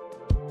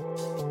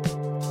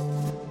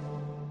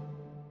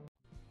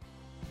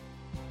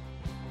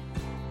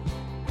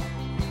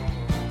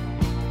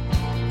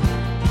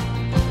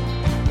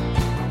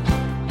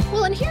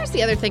 Well, and here's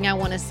the other thing I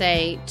want to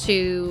say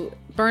to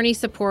Bernie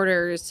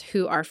supporters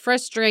who are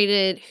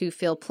frustrated, who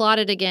feel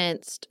plotted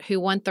against, who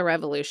want the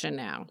revolution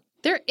now.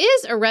 There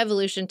is a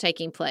revolution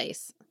taking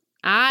place.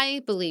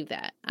 I believe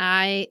that.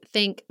 I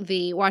think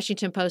the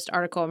Washington Post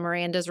article,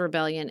 Miranda's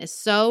Rebellion, is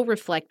so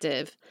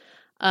reflective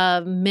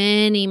of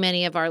many,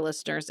 many of our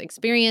listeners'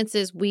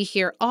 experiences. We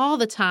hear all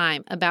the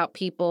time about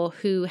people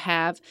who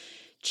have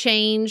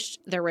changed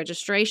their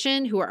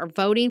registration, who are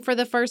voting for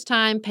the first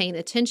time, paying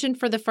attention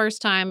for the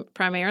first time,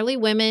 primarily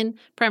women,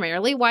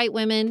 primarily white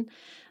women,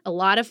 a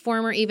lot of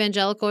former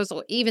evangelicals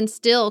or even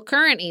still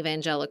current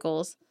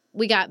evangelicals.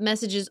 We got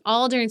messages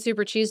all during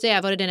Super Tuesday.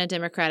 I voted in a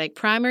Democratic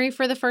primary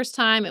for the first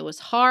time. It was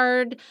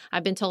hard.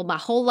 I've been told my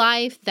whole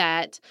life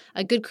that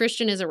a good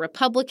Christian is a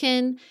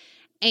Republican.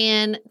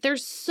 And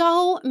there's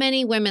so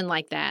many women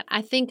like that.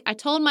 I think I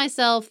told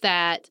myself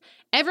that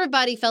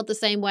everybody felt the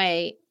same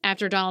way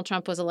after Donald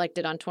Trump was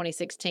elected on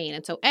 2016.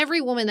 And so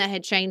every woman that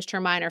had changed her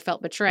mind or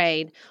felt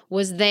betrayed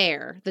was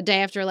there the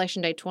day after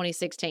Election Day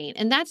 2016.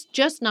 And that's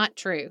just not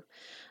true.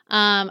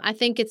 I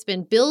think it's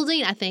been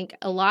building. I think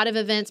a lot of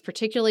events,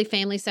 particularly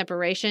family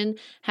separation,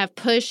 have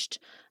pushed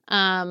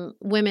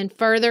women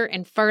further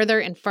and further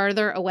and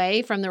further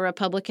away from the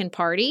Republican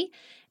Party.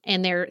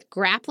 And they're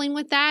grappling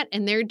with that,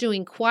 and they're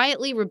doing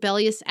quietly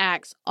rebellious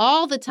acts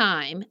all the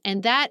time.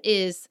 And that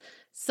is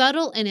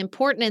subtle and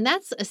important. And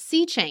that's a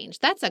sea change.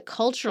 That's a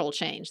cultural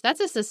change. That's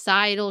a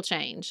societal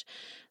change.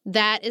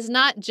 That is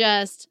not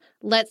just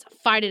let's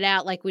fight it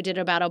out like we did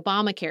about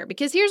Obamacare.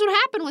 Because here's what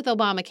happened with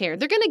Obamacare.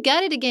 They're going to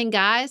gut it again,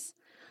 guys.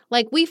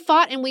 Like we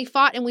fought and we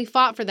fought and we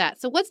fought for that.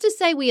 So what's to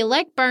say we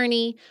elect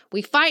Bernie,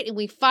 we fight and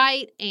we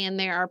fight, and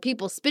there are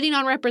people spitting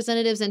on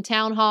representatives in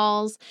town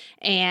halls,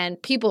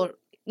 and people,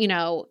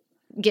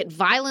 get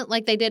violent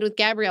like they did with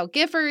Gabrielle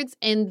Giffords,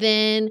 and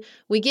then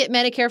we get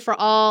Medicare for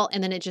all,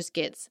 and then it just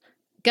gets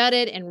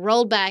gutted and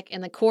rolled back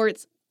in the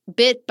courts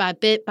bit by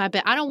bit by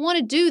bit. I don't want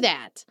to do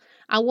that.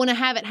 I want to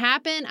have it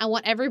happen. I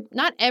want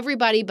not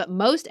everybody, but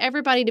most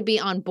everybody to be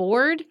on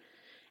board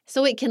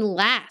so it can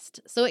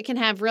last, so it can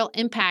have real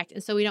impact,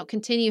 and so we don't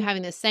continue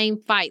having the same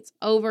fights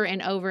over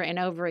and over and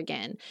over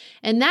again.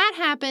 And that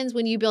happens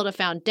when you build a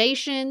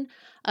foundation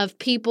of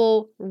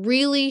people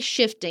really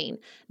shifting,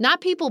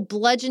 not people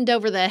bludgeoned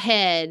over the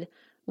head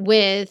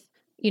with,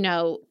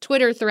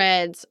 Twitter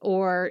threads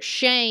or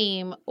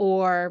shame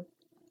or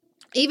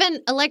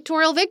even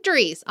electoral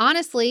victories.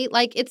 Honestly,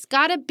 it's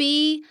got to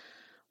be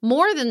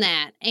more than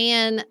that.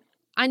 And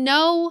I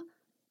know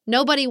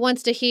nobody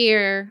wants to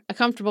hear a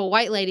comfortable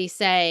white lady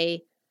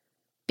say,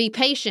 be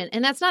patient.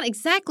 And that's not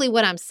exactly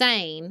what I'm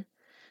saying.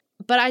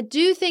 But I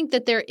do think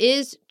that there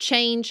is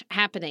change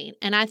happening.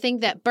 And I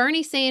think that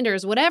Bernie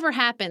Sanders, whatever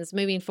happens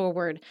moving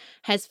forward,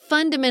 has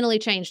fundamentally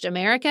changed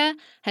America,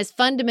 has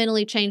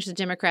fundamentally changed the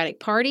Democratic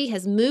Party,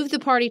 has moved the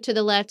party to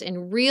the left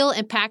in real,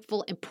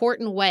 impactful,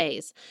 important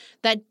ways.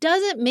 That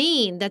doesn't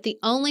mean that the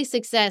only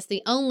success,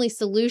 the only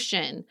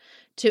solution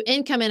to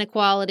income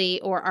inequality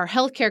or our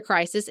healthcare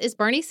crisis is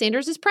Bernie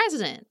Sanders as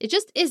president. It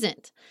just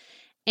isn't.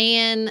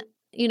 And,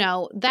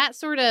 that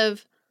sort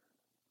of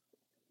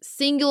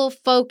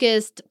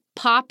single-focused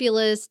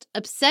populist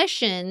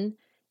obsession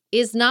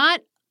is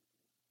not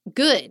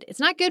good. It's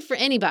not good for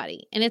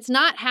anybody. And it's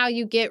not how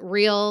you get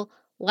real,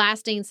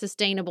 lasting,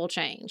 sustainable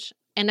change.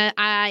 And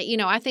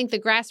I think the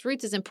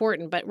grassroots is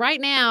important. But right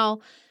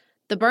now,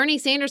 the Bernie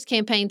Sanders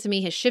campaign to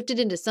me has shifted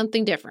into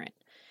something different.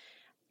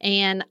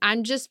 And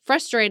I'm just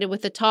frustrated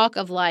with the talk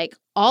of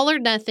all or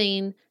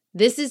nothing.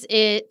 This is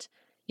it.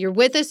 You're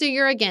with us or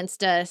you're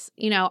against us.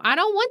 I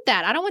don't want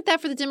that. I don't want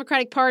that for the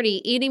Democratic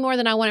Party any more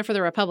than I want it for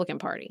the Republican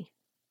Party.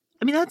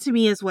 I mean, that to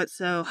me is what's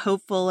so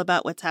hopeful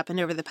about what's happened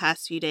over the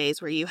past few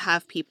days, where you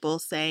have people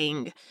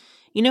saying,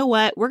 you know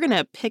what, we're going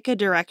to pick a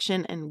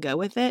direction and go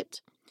with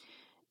it.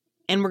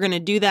 And we're going to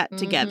do that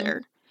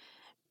together.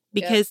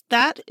 Because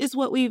that is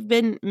what we've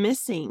been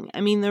missing. I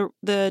mean,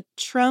 the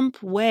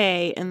Trump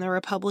way in the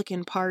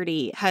Republican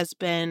Party has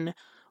been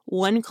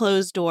one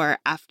closed door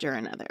after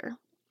another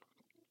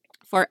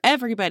for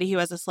everybody who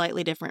has a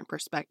slightly different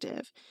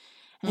perspective.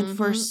 And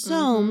for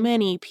so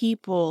many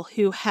people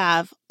who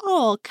have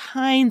all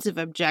kinds of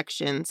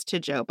objections to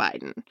Joe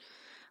Biden.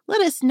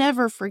 Let us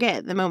never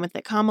forget the moment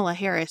that Kamala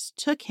Harris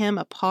took him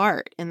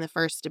apart in the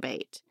first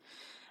debate.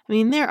 I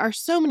mean, there are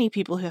so many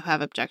people who have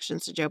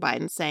objections to Joe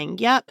Biden saying,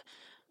 yep,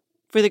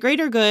 for the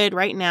greater good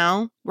right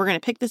now, we're going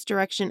to pick this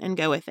direction and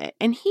go with it.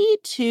 And he,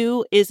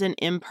 too, is an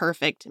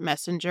imperfect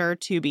messenger,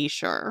 to be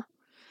sure.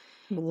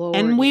 Lord,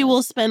 and we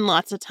will spend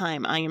lots of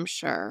time, I am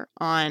sure,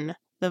 on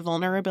the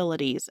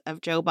vulnerabilities of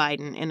Joe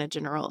Biden in a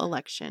general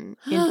election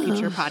in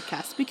future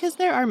podcasts, because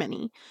there are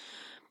many.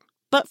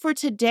 But for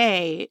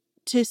today,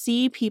 to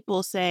see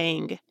people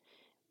saying,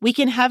 we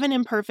can have an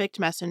imperfect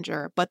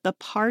messenger, but the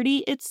party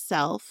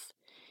itself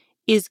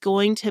is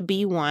going to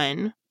be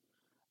one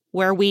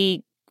where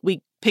we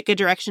pick a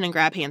direction and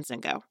grab hands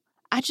and go.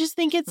 I just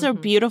think it's a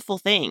beautiful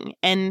thing.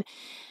 And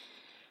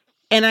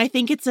I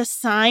think it's a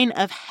sign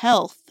of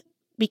health,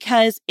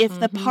 because if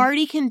the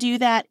party can do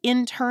that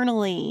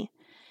internally,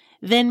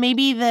 then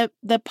maybe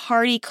the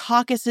party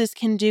caucuses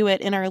can do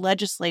it in our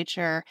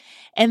legislature,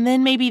 and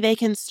then maybe they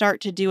can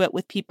start to do it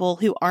with people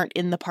who aren't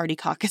in the party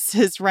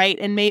caucuses, right?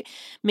 And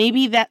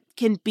maybe that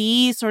can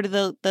be sort of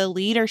the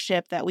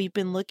leadership that we've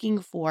been looking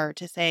for,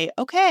 to say,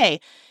 okay,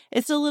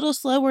 it's a little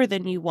slower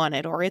than you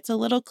wanted, or it's a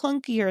little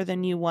clunkier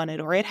than you wanted,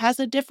 or it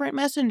has a different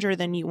messenger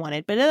than you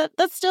wanted, but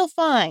that's still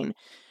fine.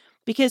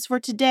 Because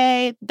for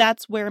today,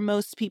 that's where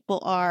most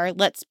people are.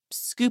 Let's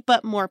scoop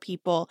up more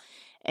people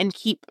and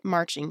keep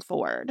marching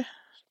forward.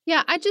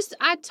 Yeah,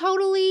 I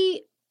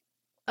totally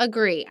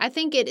agree. I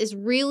think it is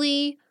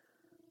really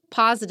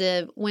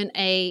positive when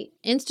a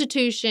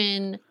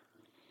institution,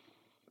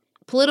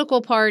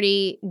 political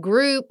party,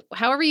 group,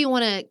 however you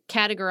want to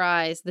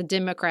categorize the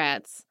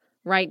Democrats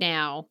right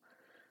now,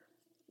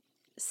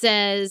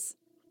 says,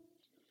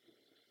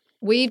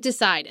 we've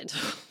decided.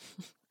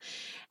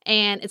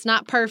 And it's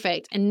not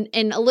perfect. And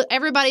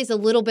everybody's a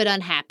little bit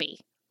unhappy.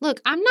 Look,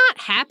 I'm not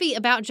happy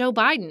about Joe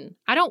Biden.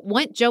 I don't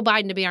want Joe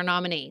Biden to be our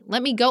nominee.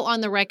 Let me go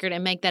on the record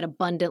and make that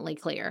abundantly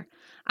clear.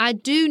 I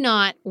do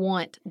not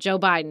want Joe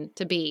Biden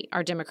to be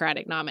our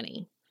Democratic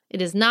nominee.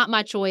 It is not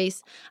my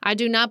choice. I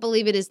do not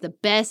believe it is the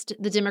best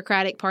the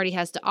Democratic Party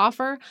has to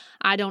offer.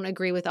 I don't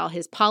agree with all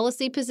his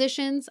policy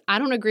positions. I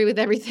don't agree with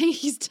everything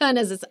he's done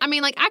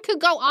I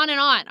could go on and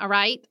on, all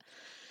right?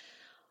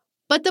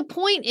 But the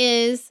point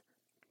is,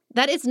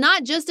 that it's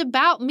not just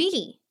about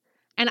me.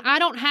 And I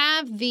don't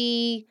have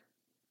the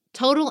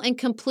total and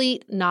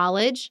complete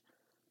knowledge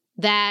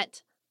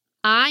that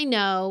I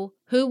know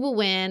who will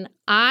win.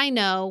 I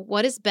know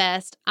what is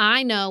best.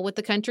 I know what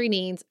the country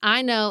needs.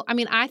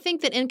 I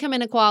think that income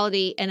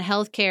inequality and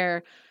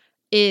healthcare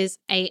is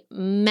a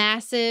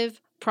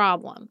massive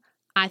problem.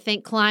 I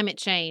think climate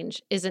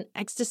change is an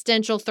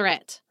existential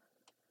threat.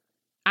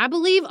 I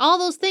believe all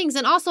those things.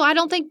 And also, I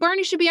don't think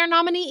Bernie should be our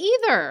nominee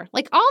either.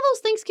 Like, all those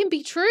things can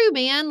be true,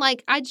 man.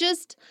 Like,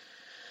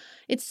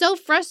 it's so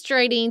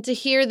frustrating to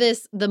hear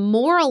the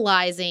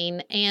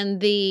moralizing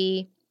and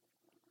the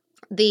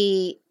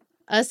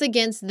us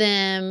against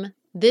them.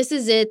 This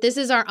is it. This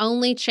is our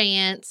only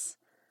chance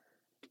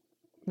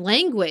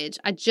language.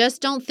 I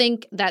just don't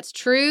think that's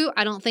true.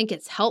 I don't think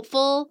it's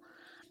helpful.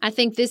 I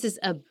think this is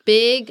a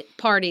big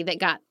party that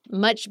got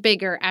much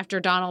bigger after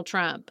Donald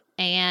Trump.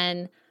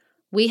 And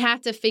we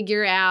have to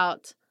figure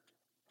out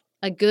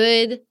a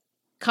good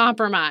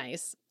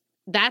compromise.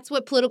 That's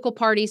what political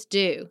parties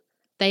do.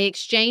 They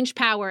exchange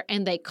power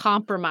and they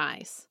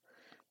compromise.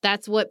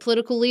 That's what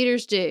political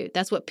leaders do.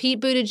 That's what Pete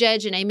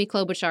Buttigieg and Amy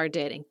Klobuchar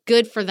did, and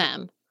good for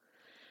them.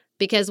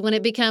 Because when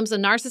it becomes a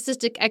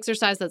narcissistic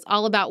exercise that's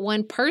all about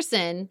one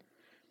person,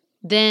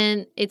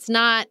 then it's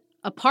not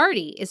a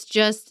party. It's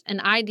just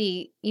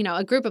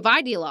a group of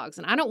ideologues,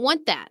 and I don't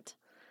want that.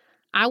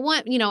 I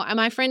want,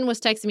 my friend was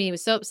texting me, he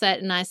was so upset,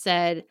 and I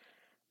said,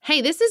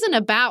 hey, this isn't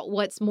about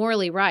what's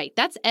morally right.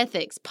 That's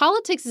ethics.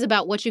 Politics is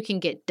about what you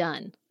can get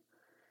done.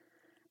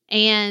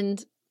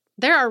 And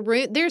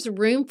there's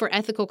room for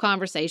ethical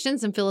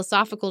conversations and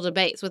philosophical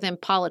debates within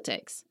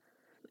politics.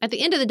 At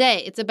the end of the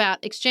day, it's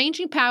about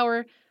exchanging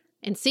power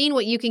and seeing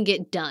what you can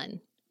get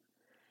done.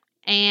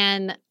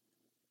 And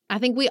I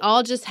think we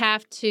all just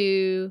have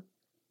to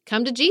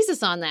come to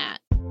Jesus on that.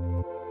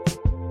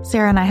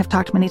 Sarah and I have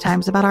talked many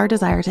times about our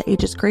desire to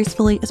age as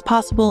gracefully as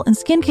possible, and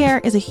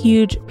skincare is a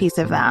huge piece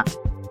of that.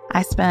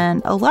 I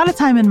spend a lot of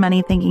time and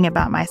money thinking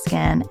about my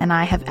skin, and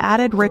I have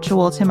added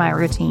Ritual to my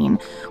routine,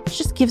 which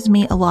just gives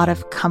me a lot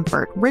of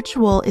comfort.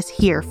 Ritual is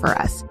here for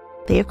us.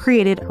 They have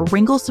created a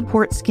wrinkle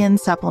support skin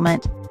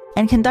supplement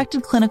and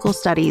conducted clinical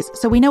studies,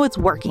 so we know it's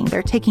working.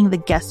 They're taking the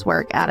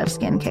guesswork out of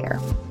skincare.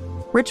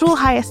 Ritual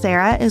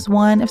Hyacera is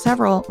one of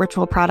several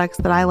Ritual products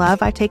that I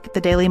love. I take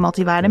the daily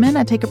multivitamin,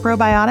 I take a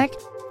probiotic,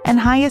 and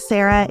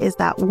Hyacera is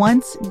that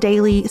once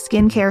daily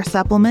skincare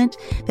supplement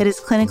that is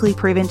clinically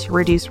proven to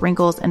reduce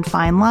wrinkles and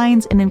fine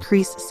lines and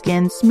increase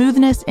skin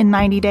smoothness in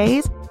 90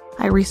 days.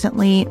 I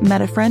recently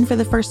met a friend for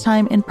the first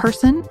time in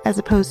person as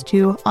opposed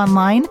to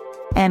online,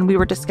 and we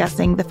were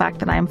discussing the fact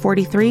that I am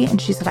 43,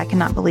 and she said, I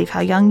cannot believe how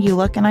young you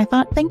look. And I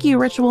thought, thank you,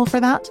 Ritual, for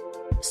that.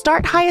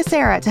 Start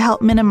Hyacera to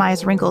help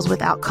minimize wrinkles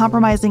without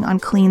compromising on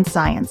clean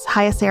science.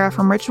 Hyacera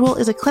from Ritual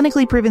is a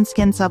clinically proven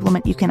skin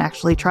supplement you can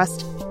actually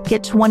trust.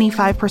 Get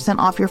 25%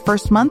 off your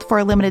first month for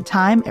a limited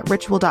time at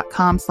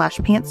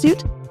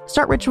ritual.com/pantsuit.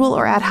 Start Ritual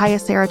or add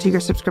Hyacera to your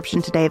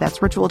subscription today.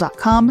 That's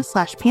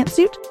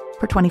ritual.com/pantsuit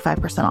for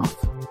 25% off.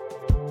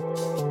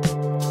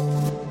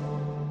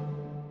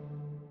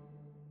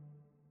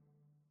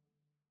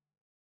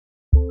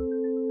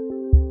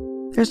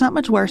 There's not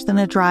much worse than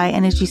a dry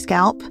and itchy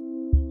scalp.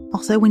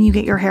 Also, when you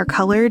get your hair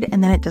colored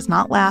and then it does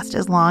not last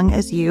as long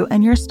as you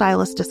and your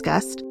stylist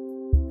discussed.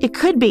 It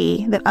could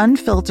be that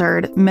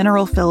unfiltered,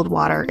 mineral-filled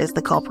water is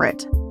the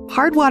culprit.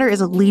 Hard water is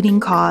a leading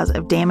cause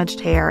of damaged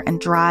hair and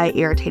dry,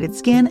 irritated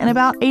skin, and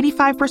about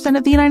 85%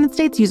 of the United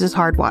States uses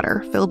hard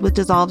water, filled with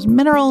dissolved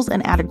minerals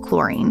and added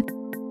chlorine.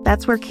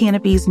 That's where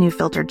Canopy's new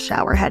filtered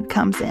shower head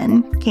comes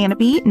in.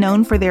 Canopy,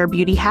 known for their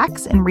beauty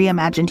hacks and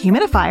reimagined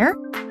humidifier,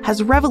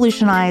 has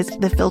revolutionized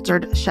the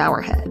filtered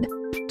shower head.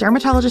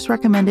 Dermatologists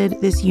recommended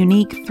this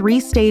unique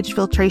 3-stage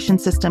filtration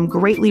system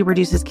greatly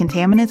reduces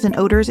contaminants and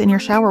odors in your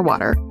shower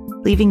water,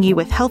 leaving you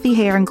with healthy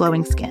hair and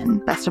glowing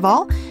skin. Best of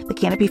all, the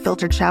Canopy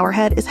filtered shower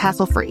head is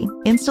hassle-free.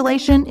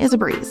 Installation is a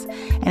breeze,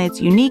 and its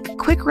unique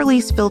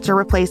quick-release filter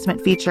replacement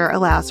feature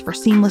allows for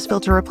seamless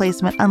filter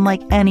replacement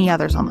unlike any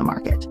others on the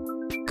market.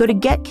 Go to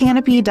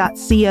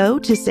getcanopy.co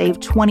to save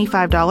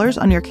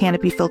 $25 on your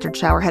Canopy filtered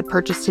shower head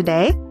purchase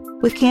today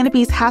with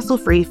Canopy's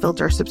hassle-free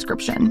filter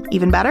subscription.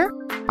 Even better,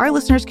 our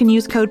listeners can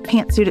use code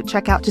PANTSUIT at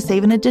checkout to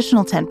save an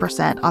additional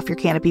 10% off your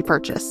Canopy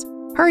purchase.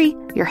 Hurry,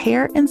 your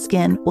hair and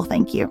skin will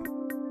thank you.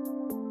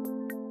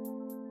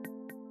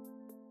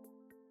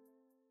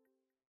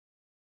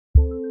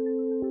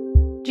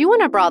 Do you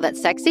want a bra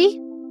that's sexy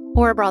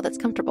or a bra that's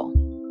comfortable?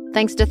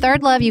 Thanks to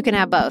Third Love, you can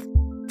have both.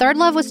 Third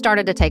Love was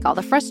started to take all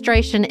the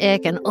frustration,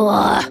 ick, and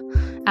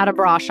out of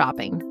bra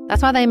shopping.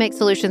 That's why they make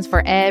solutions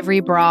for every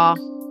bra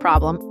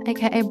problem,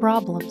 aka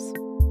problems.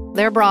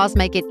 Their bras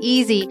make it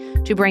easy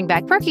to bring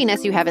back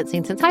perkiness you haven't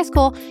seen since high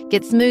school,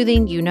 get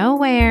smoothing you know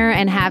where,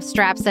 and have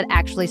straps that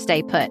actually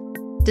stay put.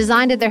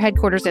 Designed at their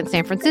headquarters in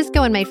San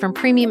Francisco and made from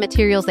premium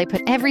materials, they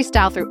put every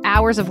style through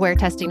hours of wear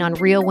testing on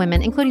real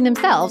women, including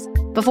themselves,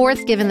 before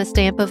it's given the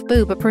stamp of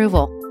boob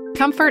approval.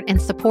 Comfort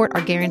and support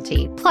are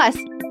guaranteed. Plus,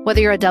 whether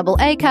you're a double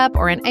A cup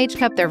or an H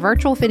cup, their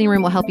virtual fitting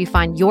room will help you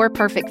find your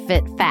perfect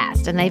fit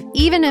fast. And they've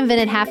even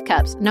invented half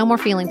cups. No more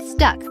feeling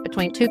stuck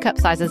between 2 cup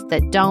sizes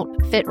that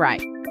don't fit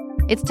right.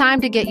 It's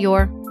time to get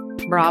your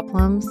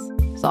problems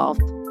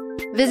solved.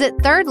 Visit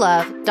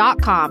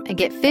thirdlove.com and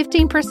get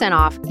 15%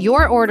 off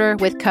your order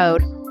with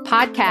code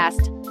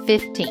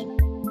podcast15.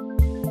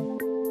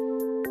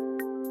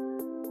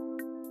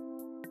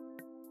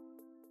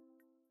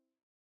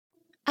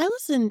 I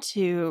listened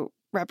to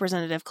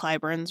Representative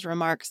Clyburn's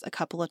remarks a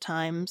couple of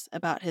times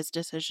about his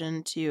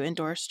decision to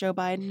endorse Joe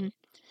Biden.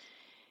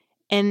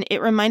 And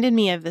it reminded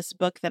me of this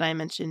book that I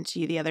mentioned to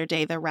you the other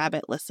day, The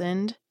Rabbit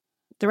Listened.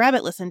 The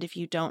Rabbit Listened, if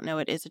you don't know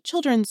it, is a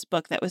children's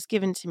book that was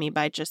given to me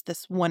by just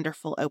this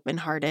wonderful,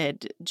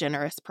 open-hearted,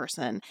 generous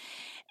person.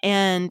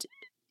 And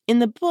in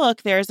the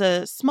book, there's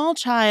a small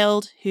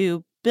child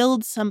who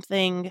builds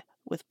something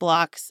with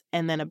blocks,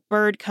 and then a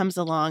bird comes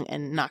along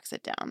and knocks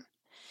it down.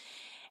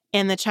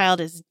 And the child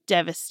is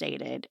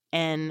devastated,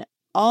 and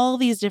all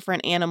these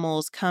different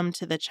animals come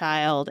to the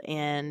child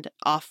and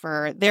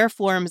offer their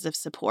forms of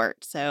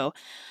support. So,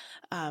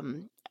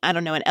 I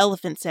don't know, an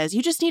elephant says,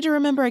 you just need to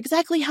remember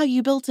exactly how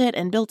you built it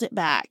and built it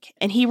back.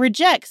 And he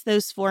rejects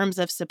those forms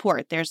of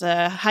support. There's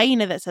a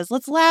hyena that says,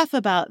 let's laugh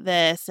about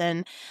this.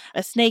 And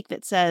a snake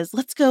that says,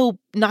 let's go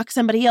knock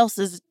somebody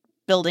else's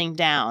building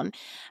down.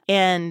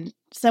 And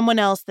someone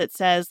else that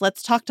says,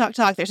 let's talk.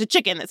 There's a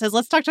chicken that says,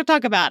 let's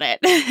talk about it.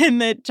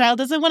 And the child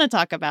doesn't want to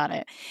talk about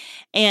it.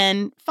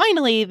 And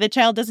finally, the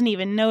child doesn't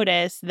even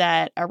notice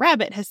that a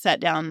rabbit has sat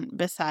down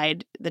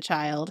beside the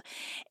child.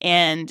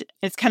 And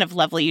it's kind of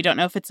lovely. You don't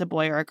know if it's a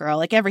boy or a girl.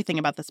 Like, everything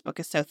about this book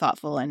is so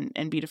thoughtful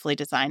and beautifully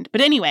designed.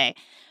 But anyway,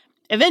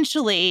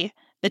 eventually,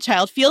 the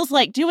child feels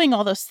like doing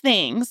all those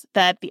things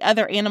that the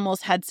other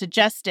animals had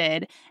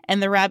suggested,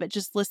 and the rabbit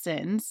just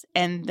listens.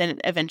 And then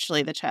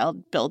eventually the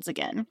child builds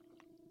again.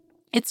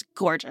 It's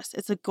gorgeous.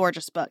 It's a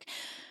gorgeous book.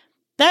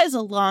 That is a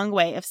long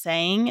way of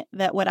saying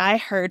that what I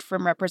heard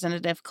from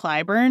Representative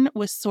Clyburn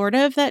was sort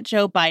of that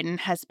Joe Biden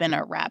has been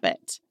a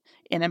rabbit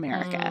in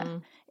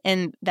America,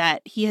 and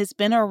that he has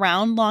been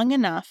around long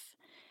enough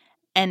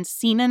and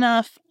seen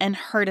enough and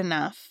heard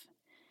enough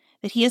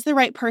that he is the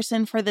right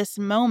person for this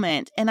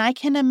moment. And I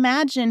can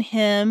imagine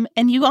him,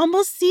 and you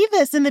almost see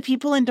this in the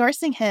people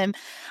endorsing him,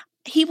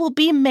 he will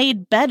be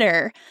made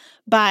better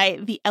by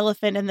the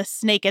elephant and the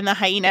snake and the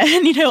hyena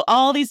and,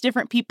 all these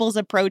different people's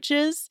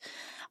approaches,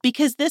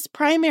 because this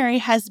primary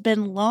has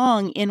been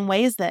long in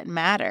ways that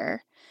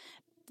matter.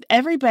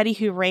 Everybody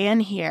who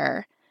ran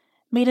here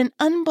made an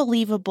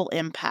unbelievable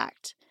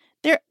impact.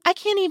 I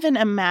can't even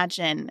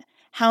imagine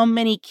how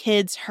many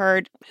kids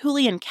heard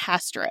Julian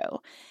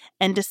Castro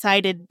and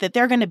decided that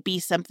they're going to be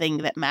something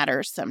that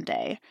matters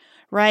someday,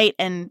 right?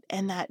 And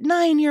that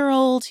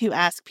 9-year-old who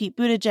asked Pete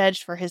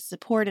Buttigieg for his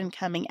support in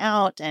coming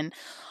out, and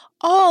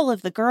all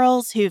of the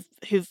girls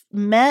who've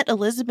met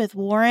Elizabeth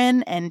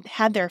Warren and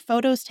had their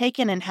photos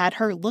taken and had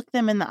her look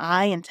them in the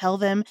eye and tell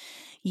them,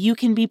 you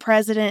can be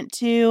president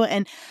too.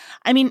 And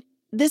I mean,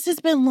 this has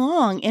been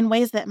long in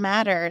ways that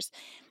matters.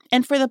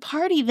 And for the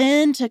party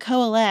then to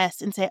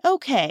coalesce and say,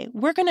 okay,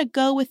 we're going to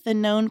go with the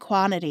known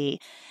quantity.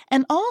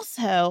 And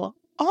also,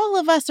 all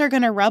of us are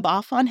going to rub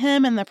off on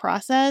him in the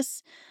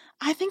process.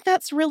 I think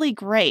that's really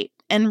great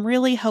and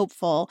really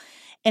hopeful.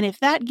 And if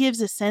that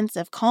gives a sense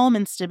of calm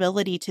and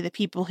stability to the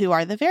people who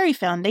are the very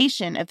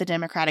foundation of the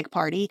Democratic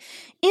Party,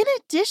 in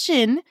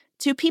addition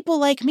to people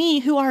like me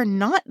who are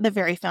not the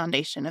very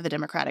foundation of the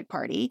Democratic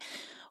Party,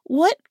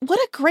 what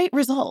a great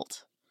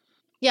result.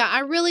 Yeah, I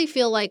really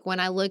feel like when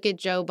I look at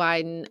Joe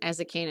Biden as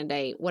a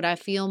candidate, what I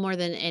feel more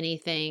than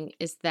anything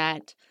is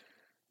that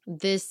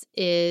this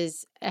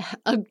is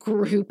a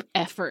group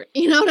effort.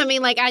 You know what I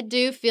mean? Like, I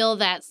do feel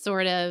that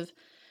sort of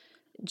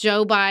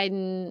Joe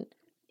Biden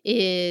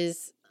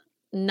is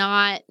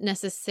not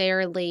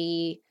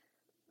necessarily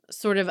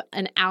sort of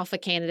an alpha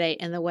candidate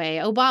in the way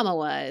Obama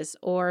was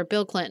or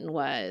Bill Clinton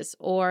was,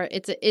 or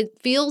it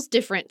feels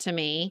different to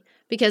me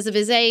because of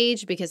his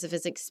age, because of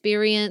his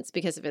experience,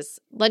 because of his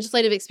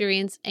legislative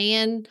experience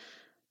and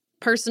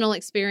personal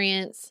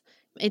experience.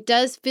 It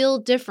does feel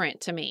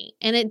different to me.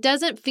 And it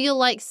doesn't feel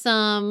like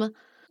some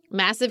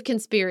massive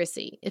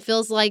conspiracy. It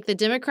feels like the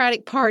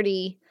Democratic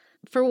Party,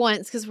 for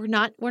once, because we're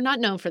not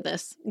known for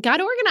this,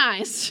 got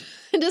organized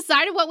and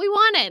decided what we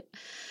wanted.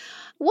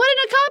 What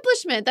an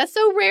accomplishment. That's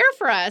so rare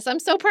for us. I'm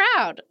so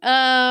proud.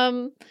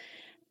 And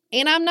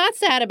I'm not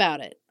sad about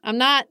it. I'm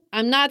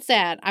not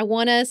sad. I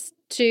want us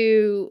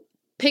to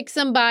pick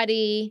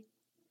somebody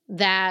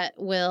that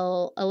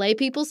will allay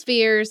people's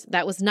fears.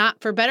 That was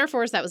not, for better or for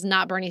worse, that was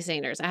not Bernie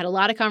Sanders. I had a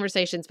lot of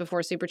conversations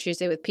before Super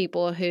Tuesday with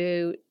people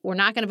who were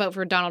not going to vote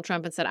for Donald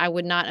Trump and said, I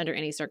would not under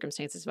any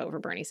circumstances vote for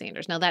Bernie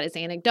Sanders. Now, that is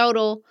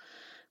anecdotal.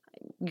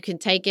 You can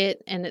take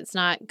it and it's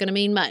not going to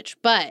mean much.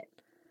 But,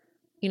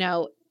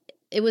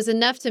 it was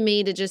enough to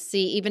me to just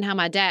see even how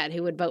my dad,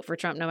 who would vote for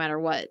Trump no matter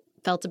what,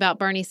 felt about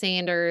Bernie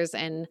Sanders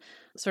and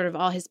sort of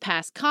all his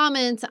past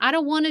comments. I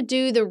don't want to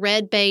do the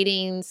red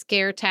baiting,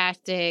 scare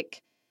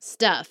tactic,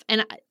 stuff.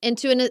 And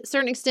to a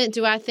certain extent,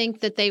 do I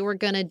think that they were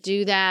going to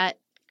do that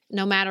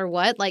no matter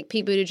what? Like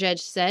Pete Buttigieg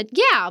said,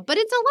 yeah, but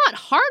it's a lot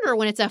harder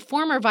when it's a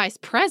former vice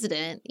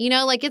president. You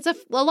know, like it's a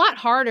lot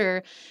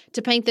harder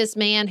to paint this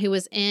man who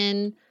was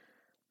in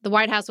the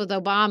White House with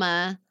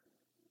Obama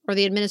or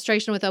the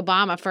administration with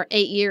Obama for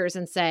 8 years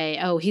and say,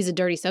 oh, he's a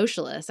dirty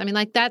socialist. I mean,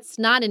 like, that's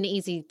not an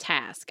easy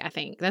task, I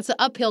think. That's an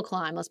uphill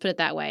climb, let's put it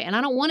that way. And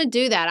I don't want to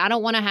do that. I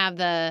don't want to have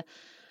the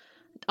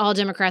all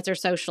Democrats are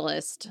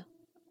socialist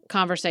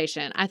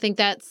conversation. I think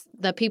that's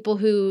the people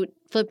who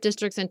flipped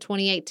districts in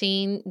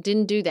 2018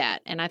 didn't do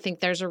that. And I think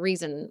there's a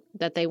reason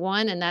that they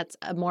won, and that's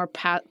a more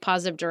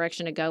positive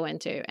direction to go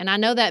into. And I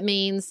know that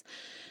means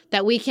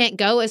that we can't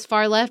go as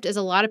far left as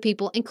a lot of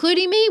people,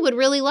 including me, would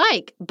really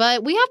like.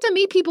 But we have to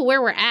meet people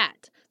where we're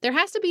at. There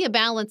has to be a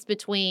balance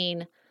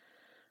between,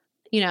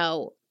 you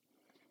know,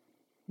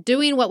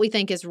 doing what we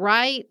think is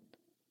right,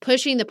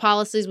 pushing the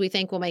policies we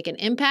think will make an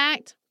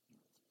impact,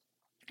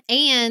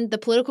 and the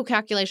political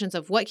calculations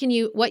of what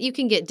you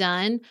can get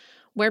done,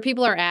 where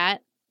people are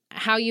at,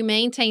 how you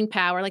maintain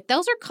power. Like,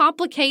 those are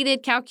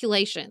complicated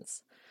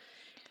calculations.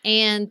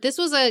 And this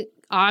was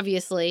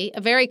obviously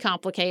a very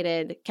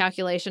complicated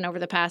calculation over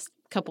the past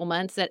couple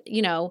months that,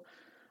 you know,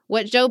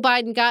 what Joe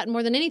Biden got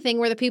more than anything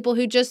were the people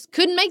who just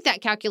couldn't make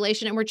that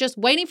calculation and were just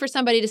waiting for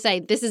somebody to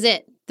say, this is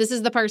it. This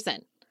is the person.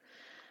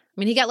 I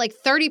mean, he got like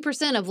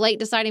 30% of late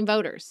deciding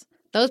voters.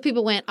 Those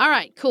people went, all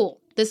right, cool.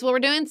 This is what we're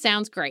doing.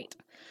 Sounds great.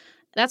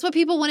 That's what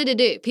people wanted to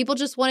do. People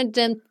just wanted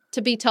them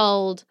to be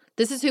told,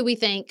 this is who we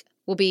think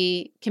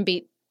can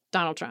beat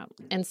Donald Trump.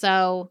 And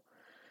so,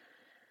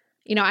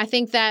 you know, I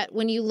think that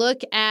when you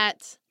look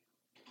at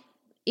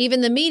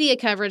even the media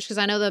coverage, because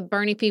I know the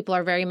Bernie people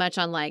are very much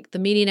on like the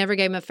media never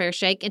gave him a fair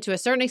shake. And to a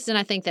certain extent,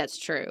 I think that's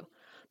true.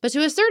 But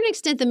to a certain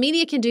extent, the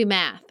media can do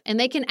math and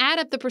they can add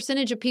up the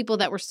percentage of people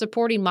that were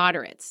supporting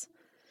moderates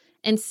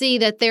and see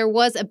that there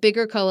was a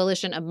bigger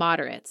coalition of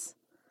moderates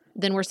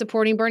than were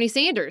supporting Bernie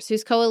Sanders,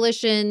 whose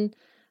coalition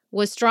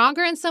was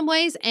stronger in some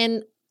ways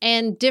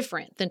and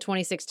different than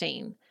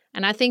 2016.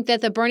 And I think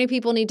that the Bernie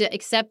people need to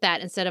accept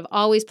that instead of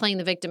always playing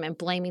the victim and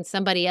blaming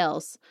somebody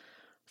else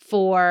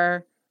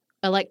for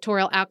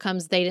electoral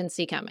outcomes they didn't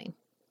see coming.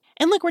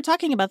 And look, we're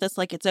talking about this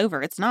like it's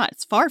over. It's not.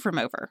 It's far from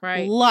over.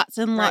 Right. Lots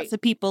and lots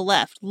of people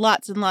left.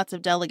 Lots and lots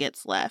of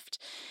delegates left.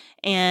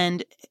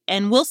 And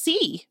we'll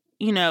see,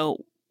 you know,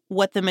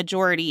 what the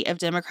majority of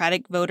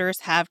Democratic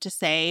voters have to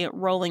say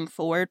rolling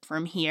forward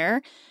from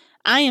here.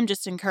 I am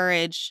just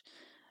encouraged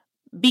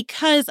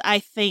because I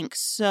think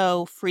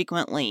so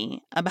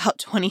frequently about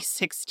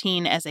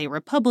 2016 as a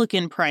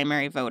Republican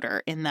primary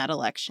voter in that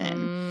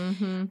election.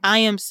 Mm-hmm. I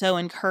am so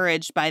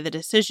encouraged by the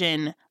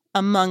decision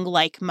among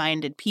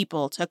like-minded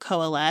people to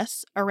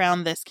coalesce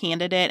around this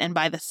candidate and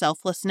by the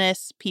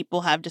selflessness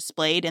people have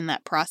displayed in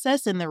that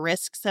process and the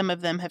risks some of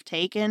them have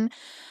taken.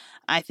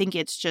 I think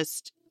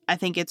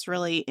it's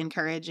really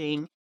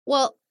encouraging.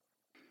 Well,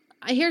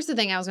 here's the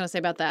thing I was going to say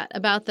about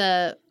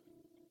that,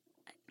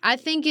 I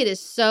think it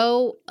is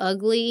so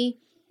ugly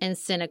and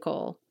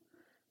cynical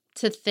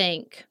to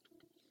think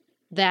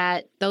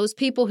that those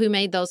people who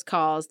made those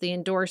calls, the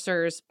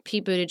endorsers,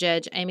 Pete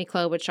Buttigieg, Amy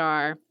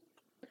Klobuchar,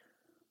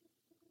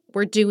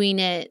 were doing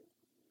it.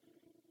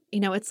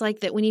 You know, it's like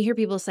that when you hear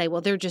people say,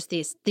 well, they're just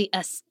the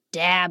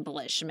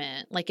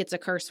establishment, like it's a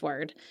curse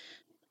word,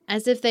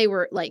 as if they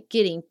were like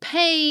getting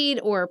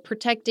paid or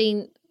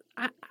protecting.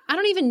 I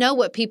don't even know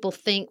what people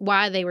think,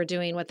 why they were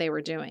doing what they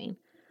were doing.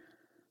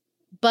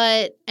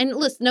 But, and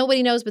listen,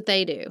 nobody knows but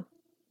they do.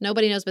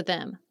 Nobody knows but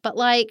them. But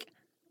like,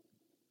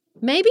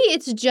 maybe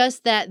it's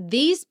just that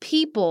these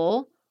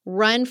people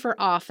run for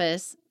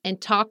office and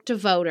talk to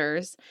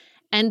voters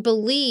and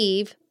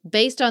believe,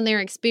 based on their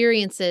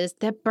experiences,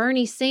 that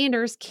Bernie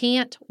Sanders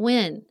can't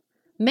win.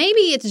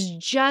 Maybe it's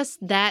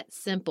just that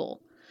simple.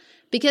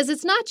 Because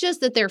it's not just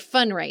that they're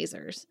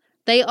fundraisers.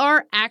 They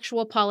are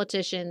actual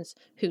politicians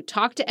who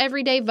talk to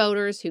everyday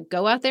voters, who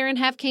go out there and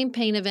have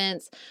campaign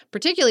events,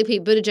 particularly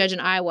Pete Buttigieg in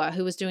Iowa,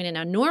 who was doing an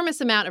enormous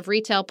amount of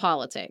retail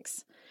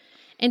politics.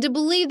 And to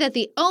believe that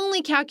the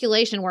only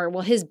calculation where,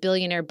 well, his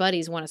billionaire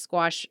buddies want to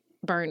squash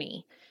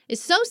Bernie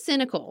is so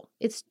cynical.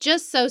 It's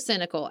just so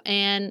cynical.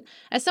 And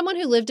as someone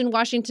who lived in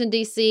Washington,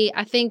 D.C.,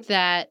 I think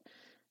that,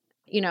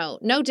 you know,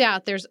 no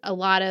doubt there's a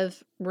lot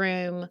of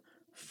room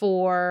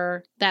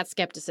for that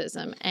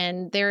skepticism.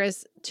 And there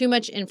is too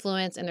much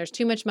influence and there's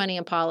too much money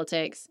in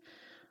politics.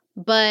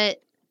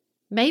 But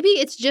maybe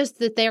it's just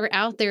that they're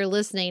out there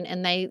listening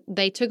and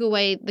they took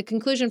away the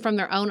conclusion from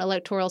their own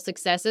electoral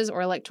successes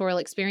or electoral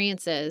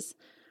experiences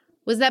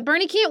was that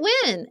Bernie can't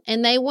win.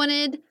 And they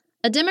wanted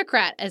a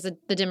Democrat as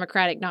the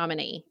Democratic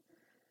nominee.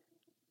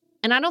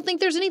 And I don't think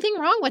there's anything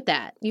wrong with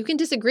that. You can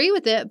disagree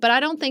with it, but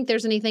I don't think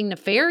there's anything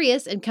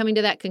nefarious in coming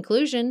to that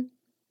conclusion.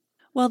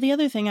 Well, the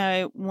other thing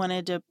I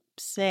wanted to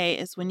say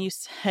is when you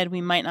said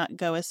we might not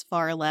go as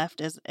far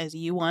left as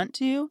you want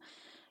to,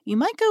 you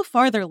might go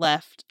farther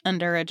left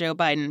under a Joe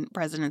Biden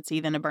presidency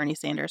than a Bernie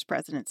Sanders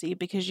presidency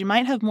because you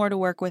might have more to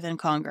work with in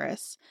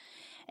Congress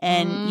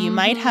and you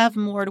might have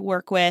more to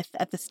work with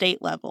at the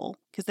state level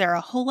because there are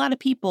a whole lot of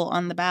people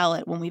on the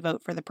ballot when we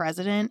vote for the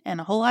president, and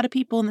a whole lot of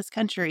people in this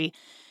country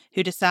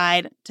who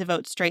decide to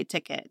vote straight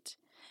ticket.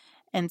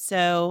 And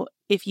so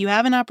if you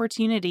have an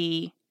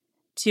opportunity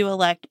to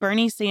elect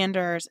Bernie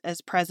Sanders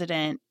as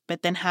president,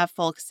 but then have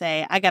folks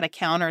say, I got to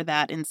counter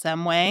that in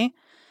some way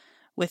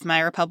with my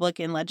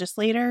Republican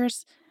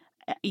legislators,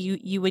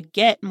 you would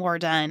get more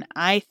done,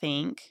 I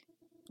think,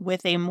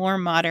 with a more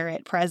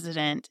moderate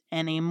president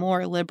and a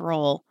more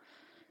liberal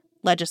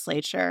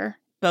legislature,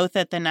 both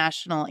at the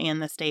national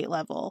and the state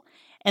level.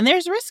 And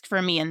there's risk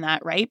for me in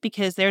that, right?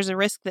 Because there's a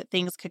risk that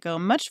things could go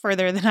much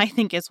further than I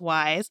think is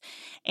wise.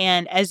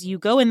 And as you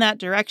go in that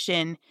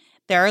direction,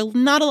 there are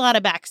not a lot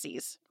of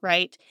backsies,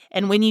 right?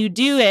 And when you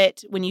do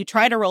it, when you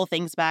try to roll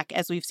things back,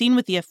 as we've seen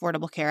with the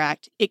Affordable Care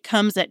Act, it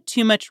comes at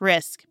too much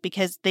risk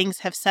because things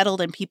have settled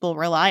and people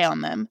rely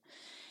on them.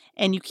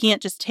 And you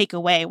can't just take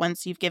away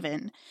once you've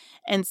given.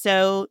 And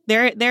so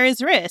there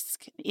is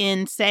risk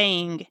in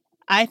saying,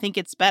 I think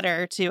it's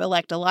better to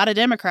elect a lot of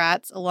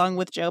Democrats along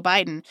with Joe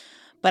Biden.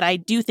 But I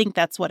do think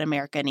that's what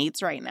America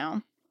needs right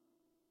now.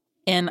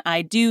 And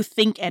I do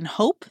think and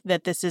hope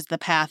that this is the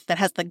path that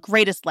has the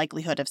greatest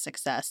likelihood of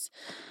success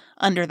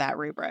under that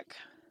rubric.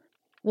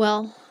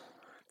 Well,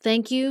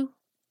 thank you,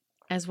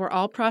 as we're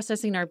all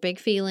processing our big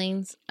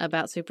feelings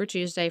about Super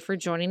Tuesday, for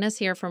joining us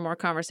here for more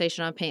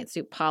conversation on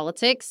Pantsuit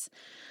Politics.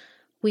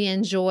 We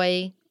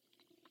enjoy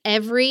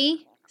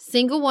every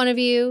single one of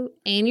you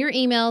and your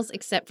emails,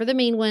 except for the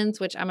mean ones,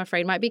 which I'm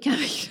afraid might be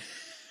coming.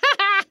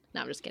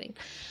 No, I'm just kidding.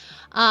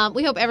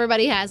 We hope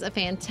everybody has a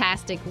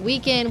fantastic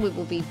weekend. We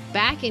will be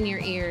back in your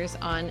ears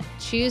on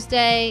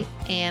Tuesday.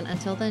 And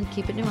until then,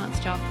 keep it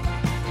nuanced, y'all.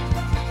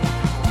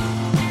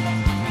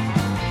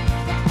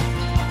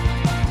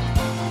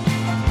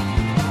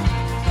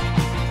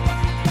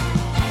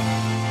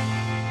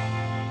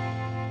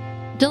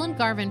 Dylan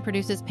Garvin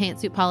produces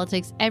Pantsuit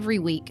Politics every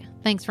week.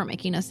 Thanks for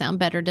making us sound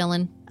better,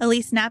 Dylan.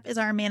 Elise Knapp is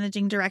our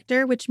managing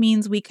director, which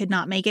means we could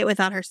not make it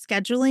without her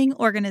scheduling,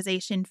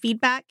 organization,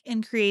 feedback,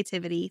 and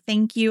creativity.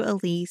 Thank you,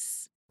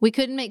 Elise. We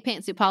couldn't make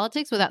Pantsuit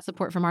Politics without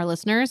support from our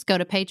listeners. Go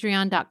to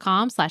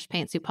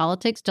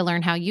patreon.com/pantsuitpolitics to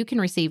learn how you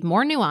can receive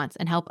more nuance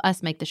and help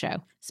us make the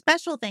show.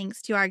 Special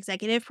thanks to our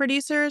executive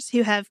producers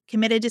who have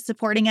committed to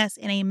supporting us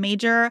in a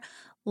major,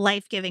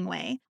 life-giving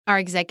way. Our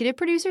executive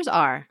producers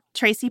are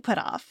Tracy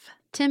Putoff,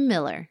 Tim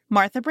Miller,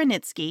 Martha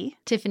Brunitsky,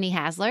 Tiffany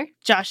Hasler,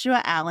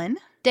 Joshua Allen,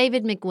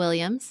 David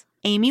McWilliams,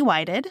 Amy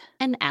Whited,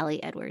 and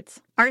Allie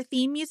Edwards. Our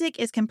theme music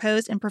is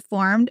composed and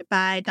performed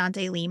by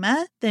Dante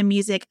Lima. The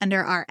music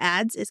under our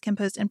ads is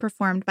composed and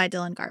performed by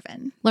Dylan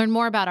Garvin. Learn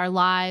more about our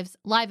live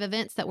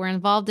events that we're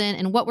involved in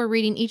and what we're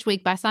reading each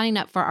week by signing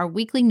up for our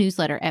weekly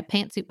newsletter at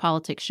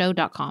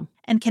pantsuitpoliticsshow.com.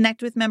 And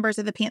connect with members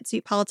of the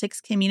Pantsuit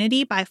Politics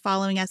community by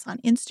following us on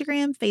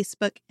Instagram,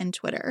 Facebook, and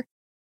Twitter.